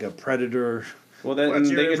much of like a predator. well. Then What's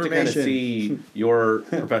they your get to kind of information? see your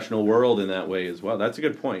professional world in that way as well. That's a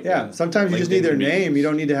good point. Yeah, sometimes you just need LinkedIn their can be name. You used.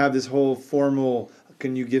 don't need to have this whole formal.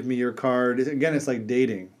 Can you give me your card? Again, it's like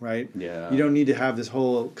dating, right? Yeah. You don't need to have this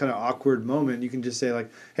whole kind of awkward moment. You can just say like,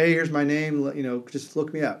 "Hey, here's my name. Just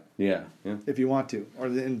look me up Yeah. if you want to,"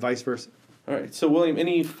 and vice versa. All right. So, William,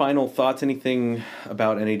 any final thoughts? Anything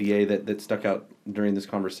about NADA that stuck out during this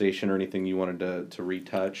conversation, or anything you wanted to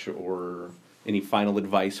retouch, or any final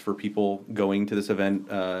advice for people going to this event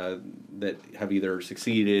that have either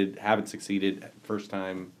succeeded, haven't succeeded, first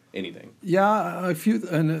time, anything? Yeah, a few,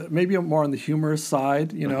 and maybe more on the humorous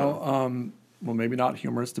side, well, maybe not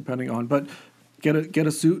humorous, depending on, but get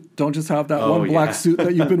a suit. Don't just have that Oh, one black yeah. suit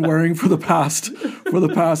that you've been wearing for the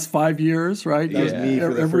past 5 years, right? That was me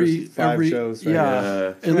for the first 5 shows, right?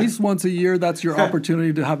 Yeah, at least once a year, that's your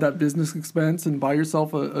opportunity to have that business expense and buy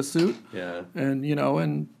yourself a suit, Yeah.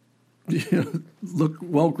 and look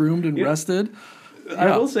well groomed and rested. I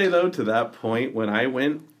Yeah. will say, though, to that point, when I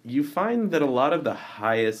went, you find that a lot of the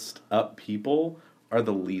highest up people are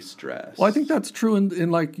the least dressed. Well, I think that's true in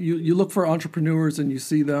like you look for entrepreneurs and you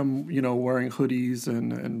see them, wearing hoodies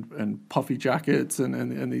and puffy jackets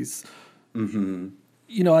and these,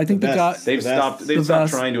 I think the guy. vests. They've The stopped. best- They've the stopped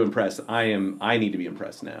best. trying to impress. I need to be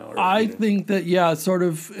impressed now. Or, I think that, yeah, sort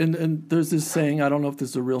of, and there's this saying, I don't know if this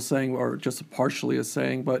is a real saying or just partially a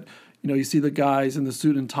saying, but, you see the guys in the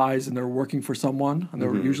suit and ties and they're working for someone, and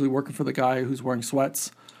they're usually working for the guy who's wearing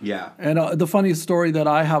sweats. Yeah. And the funniest story that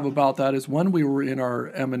I have about that is when we were in our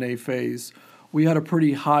M&A phase, we had a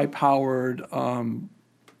pretty high-powered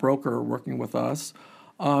broker working with us,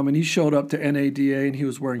 and he showed up to NADA and he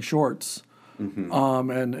was wearing shorts. And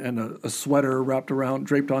a sweater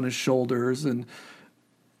draped on his shoulders, and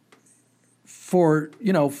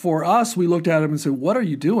for us, we looked at him and said, "What are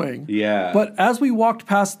you doing?" Yeah. But as we walked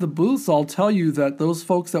past the booths, I'll tell you that those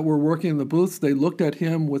folks that were working in the booths, they looked at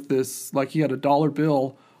him with this, like he had a dollar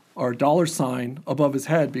bill or a dollar sign above his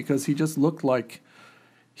head, because he just looked like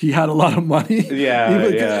he had a lot of money. Yeah,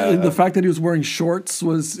 And the fact that he was wearing shorts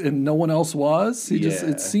and no one else was,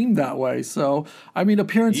 it seemed that way. So, I mean,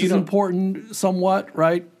 appearance is important somewhat,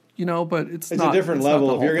 right? But it's It's not a different it's not the level.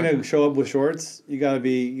 If whole you're thing. gonna show up with shorts, you gotta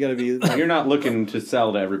be. You're not looking to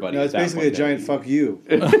sell to everybody. No, at it's that basically a point, giant then. fuck you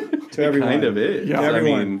to everyone. Kind of is. Yeah. To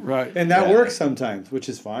everyone. I mean, Right. And that Yeah. works sometimes, which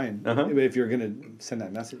is fine. Uh-huh. If you're gonna send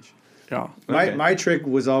that message. Yeah. Okay. My trick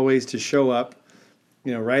was always to show up,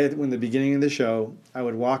 right when the beginning of the show, I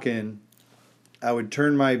would walk in, I would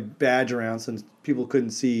turn my badge around so people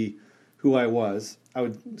couldn't see who I was. I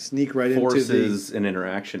would sneak right forces an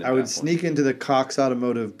interaction. At I would that point. sneak into the Cox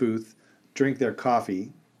Automotive booth, drink their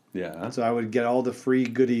coffee. Yeah. So I would get all the free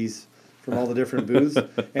goodies from all the different booths,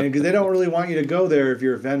 and because they don't really want you to go there if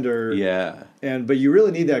you're a vendor. Yeah. But you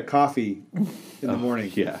really need that coffee in the morning.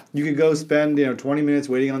 yeah. You could go spend 20 minutes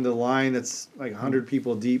waiting on the line that's like 100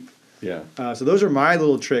 people deep. Yeah. So those are my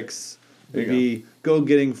little tricks. There Would you be go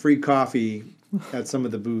getting free coffee at some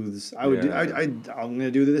of the booths. I would. Yeah. I'm going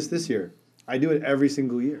to do this year. I do it every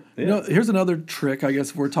single year. Here's another trick, I guess,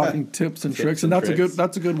 if we're talking tips and tricks, and and that's tricks.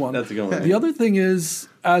 a good one. That's a good one. The other thing is,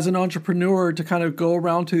 as an entrepreneur, to kind of go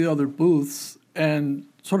around to the other booths and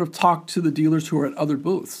sort of talk to the dealers who are at other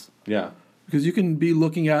booths. Yeah. Because you can be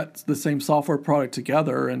looking at the same software product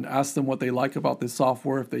together and ask them what they like about this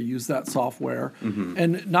software, if they use that software. And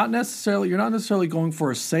you're not necessarily going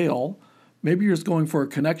for a sale. Maybe you're just going for a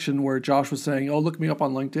connection where Josh was saying, "Oh, look me up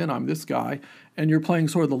on LinkedIn. I'm this guy." And you're playing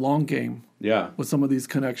sort of the long game Yeah. with some of these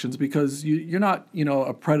connections, because you're not,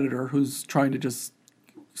 a predator who's trying to just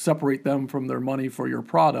separate them from their money for your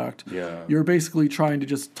product. Yeah. You're basically trying to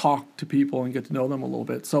just talk to people and get to know them a little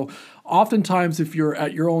bit. So oftentimes, if you're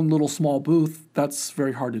at your own little small booth, that's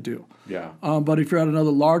very hard to do. Yeah. But if you're at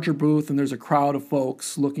another larger booth and there's a crowd of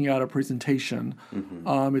folks looking at a presentation,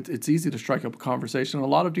 it's easy to strike up a conversation. And a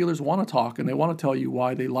lot of dealers want to talk, and they want to tell you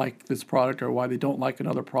why they like this product or why they don't like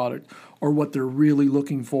another product, or what they're really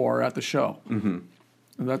looking for at the show. And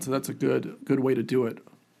that's a good way to do it.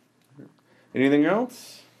 Anything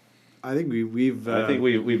else? I think we've we've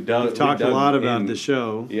talked a done lot about in- the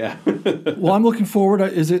show. Yeah. Well, I'm looking forward.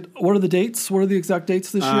 What are the dates? What are the exact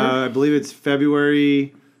dates this year? I believe it's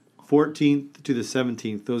February 14th to the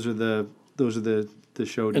 17th. Those are the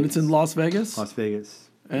show dates. And it's in Las Vegas? Las Vegas.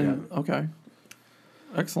 And okay.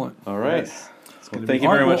 Excellent. All right. Yes. Well, thank you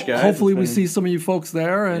All very right, much, guys. Hopefully, It's we been- see some of you folks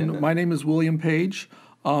there. And Yeah. my name is William Page.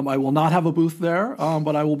 I will not have a booth there,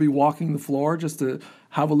 but I will be walking the floor just to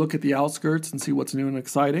have a look at the outskirts and see what's new and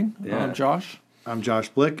exciting. Yeah. Josh? I'm Josh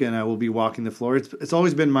Blick, and I will be walking the floor. It's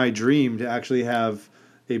always been my dream to actually have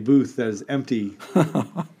a booth that is empty.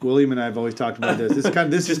 William and I have always talked about this.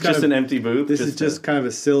 This is Just an empty booth. This is just kind of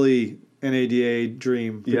a silly NADA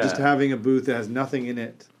dream. But Yeah. just having a booth that has nothing in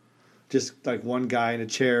it, just like one guy in a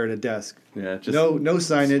chair and a desk. yeah, just No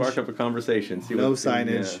signage. Spark up a conversation. See No what's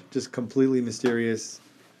signage. Just completely mysterious.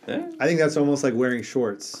 Yeah. I think that's almost like wearing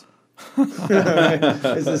shorts.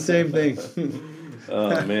 It's the same thing. Oh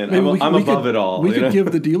man, Maybe I'm we above could, it all. We you give know?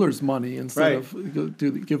 give the dealers money instead Right.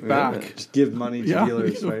 of give back. Just give money to Yeah.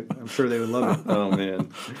 dealers, right? I'm sure they would love it. Oh man.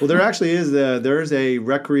 Well, there actually is there's a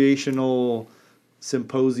recreational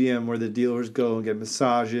symposium where the dealers go and get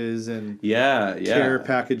massages and Yeah. care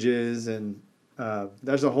packages, and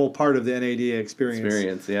there's a whole part of the NADA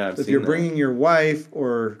experience. Yeah. I've If seen you're that. bringing your wife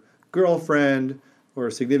or girlfriend or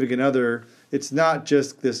significant other, it's not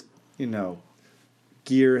just this,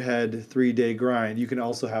 gearhead 3-day grind. You can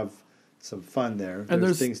also have some fun there. And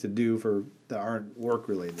there's- things to do that aren't work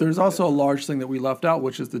related. There's also a large thing that we left out,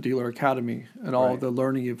 which is the dealer academy and all Right. the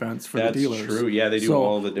learning events for That's the dealers. true. Yeah, they do So,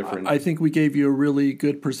 all the different. I think we gave you a really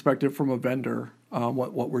good perspective from a vendor,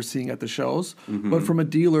 what we're seeing at the shows. Mm-hmm. But from a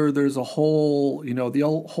dealer, there's a whole,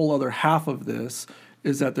 whole other half of this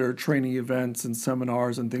is that there are training events and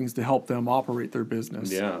seminars and things to help them operate their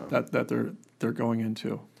business. Yeah. That they're going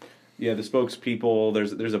into. Yeah, the spokespeople.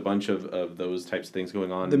 There's a bunch of those types of things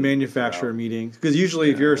going on. The manufacturer meetings, because usually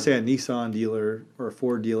if you're, say, a Nissan dealer or a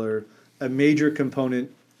Ford dealer, a major component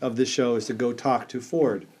of the show is to go talk to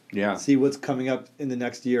Ford. Yeah. See what's coming up in the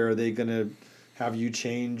next year. Are they going to have you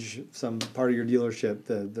change some part of your dealership,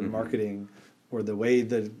 the Mm-hmm. marketing, or the way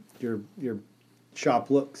that your shop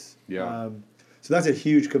looks? Yeah. So that's a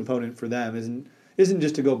huge component for them. Isn't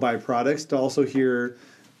just to go buy products, to also hear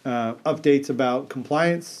updates about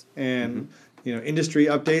compliance and industry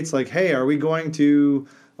updates. Like, hey, are we going to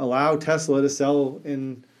allow Tesla to sell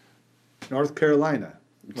in North Carolina?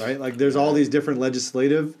 Right? Like, there's all these different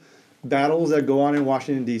legislative battles that go on in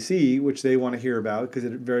Washington D.C., which they want to hear about because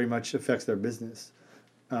it very much affects their business.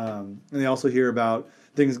 And they also hear about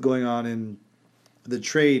things going on in the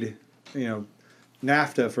trade.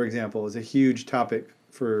 NAFTA, for example, is a huge topic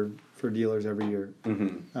for dealers every year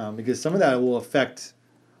because some of that will affect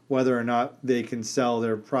whether or not they can sell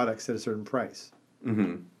their products at a certain price.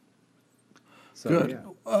 Mm-hmm. So, Good.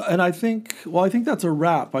 yeah. And I think that's a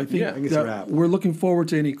wrap. I think, Yeah, I think it's a that wrap. we're looking forward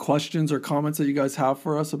to any questions or comments that you guys have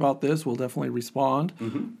for us about this. We'll definitely respond.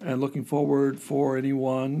 And looking forward for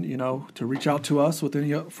anyone, to reach out to us with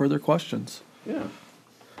any further questions. Yeah.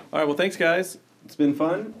 All right. Well, thanks, guys. It's been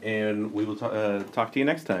fun, and we will talk to you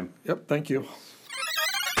next time. Yep, thank you.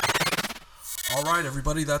 All right,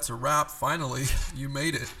 everybody, that's a wrap. Finally, you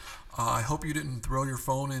made it. I hope you didn't throw your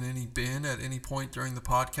phone in any bin at any point during the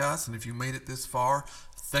podcast. And if you made it this far,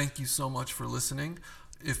 thank you so much for listening.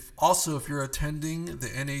 If you're attending the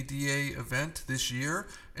NADA event this year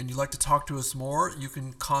and you'd like to talk to us more, you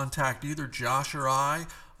can contact either Josh or I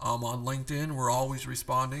on LinkedIn. We're always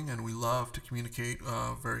responding, and we love to communicate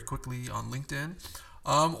very quickly on LinkedIn.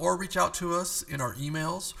 Or reach out to us in our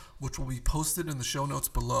emails, which will be posted in the show notes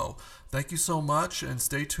below. Thank you so much, and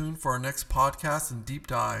stay tuned for our next podcast and deep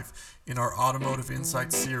dive in our Automotive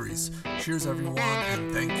Insights series. Cheers, everyone,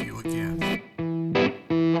 and thank you again.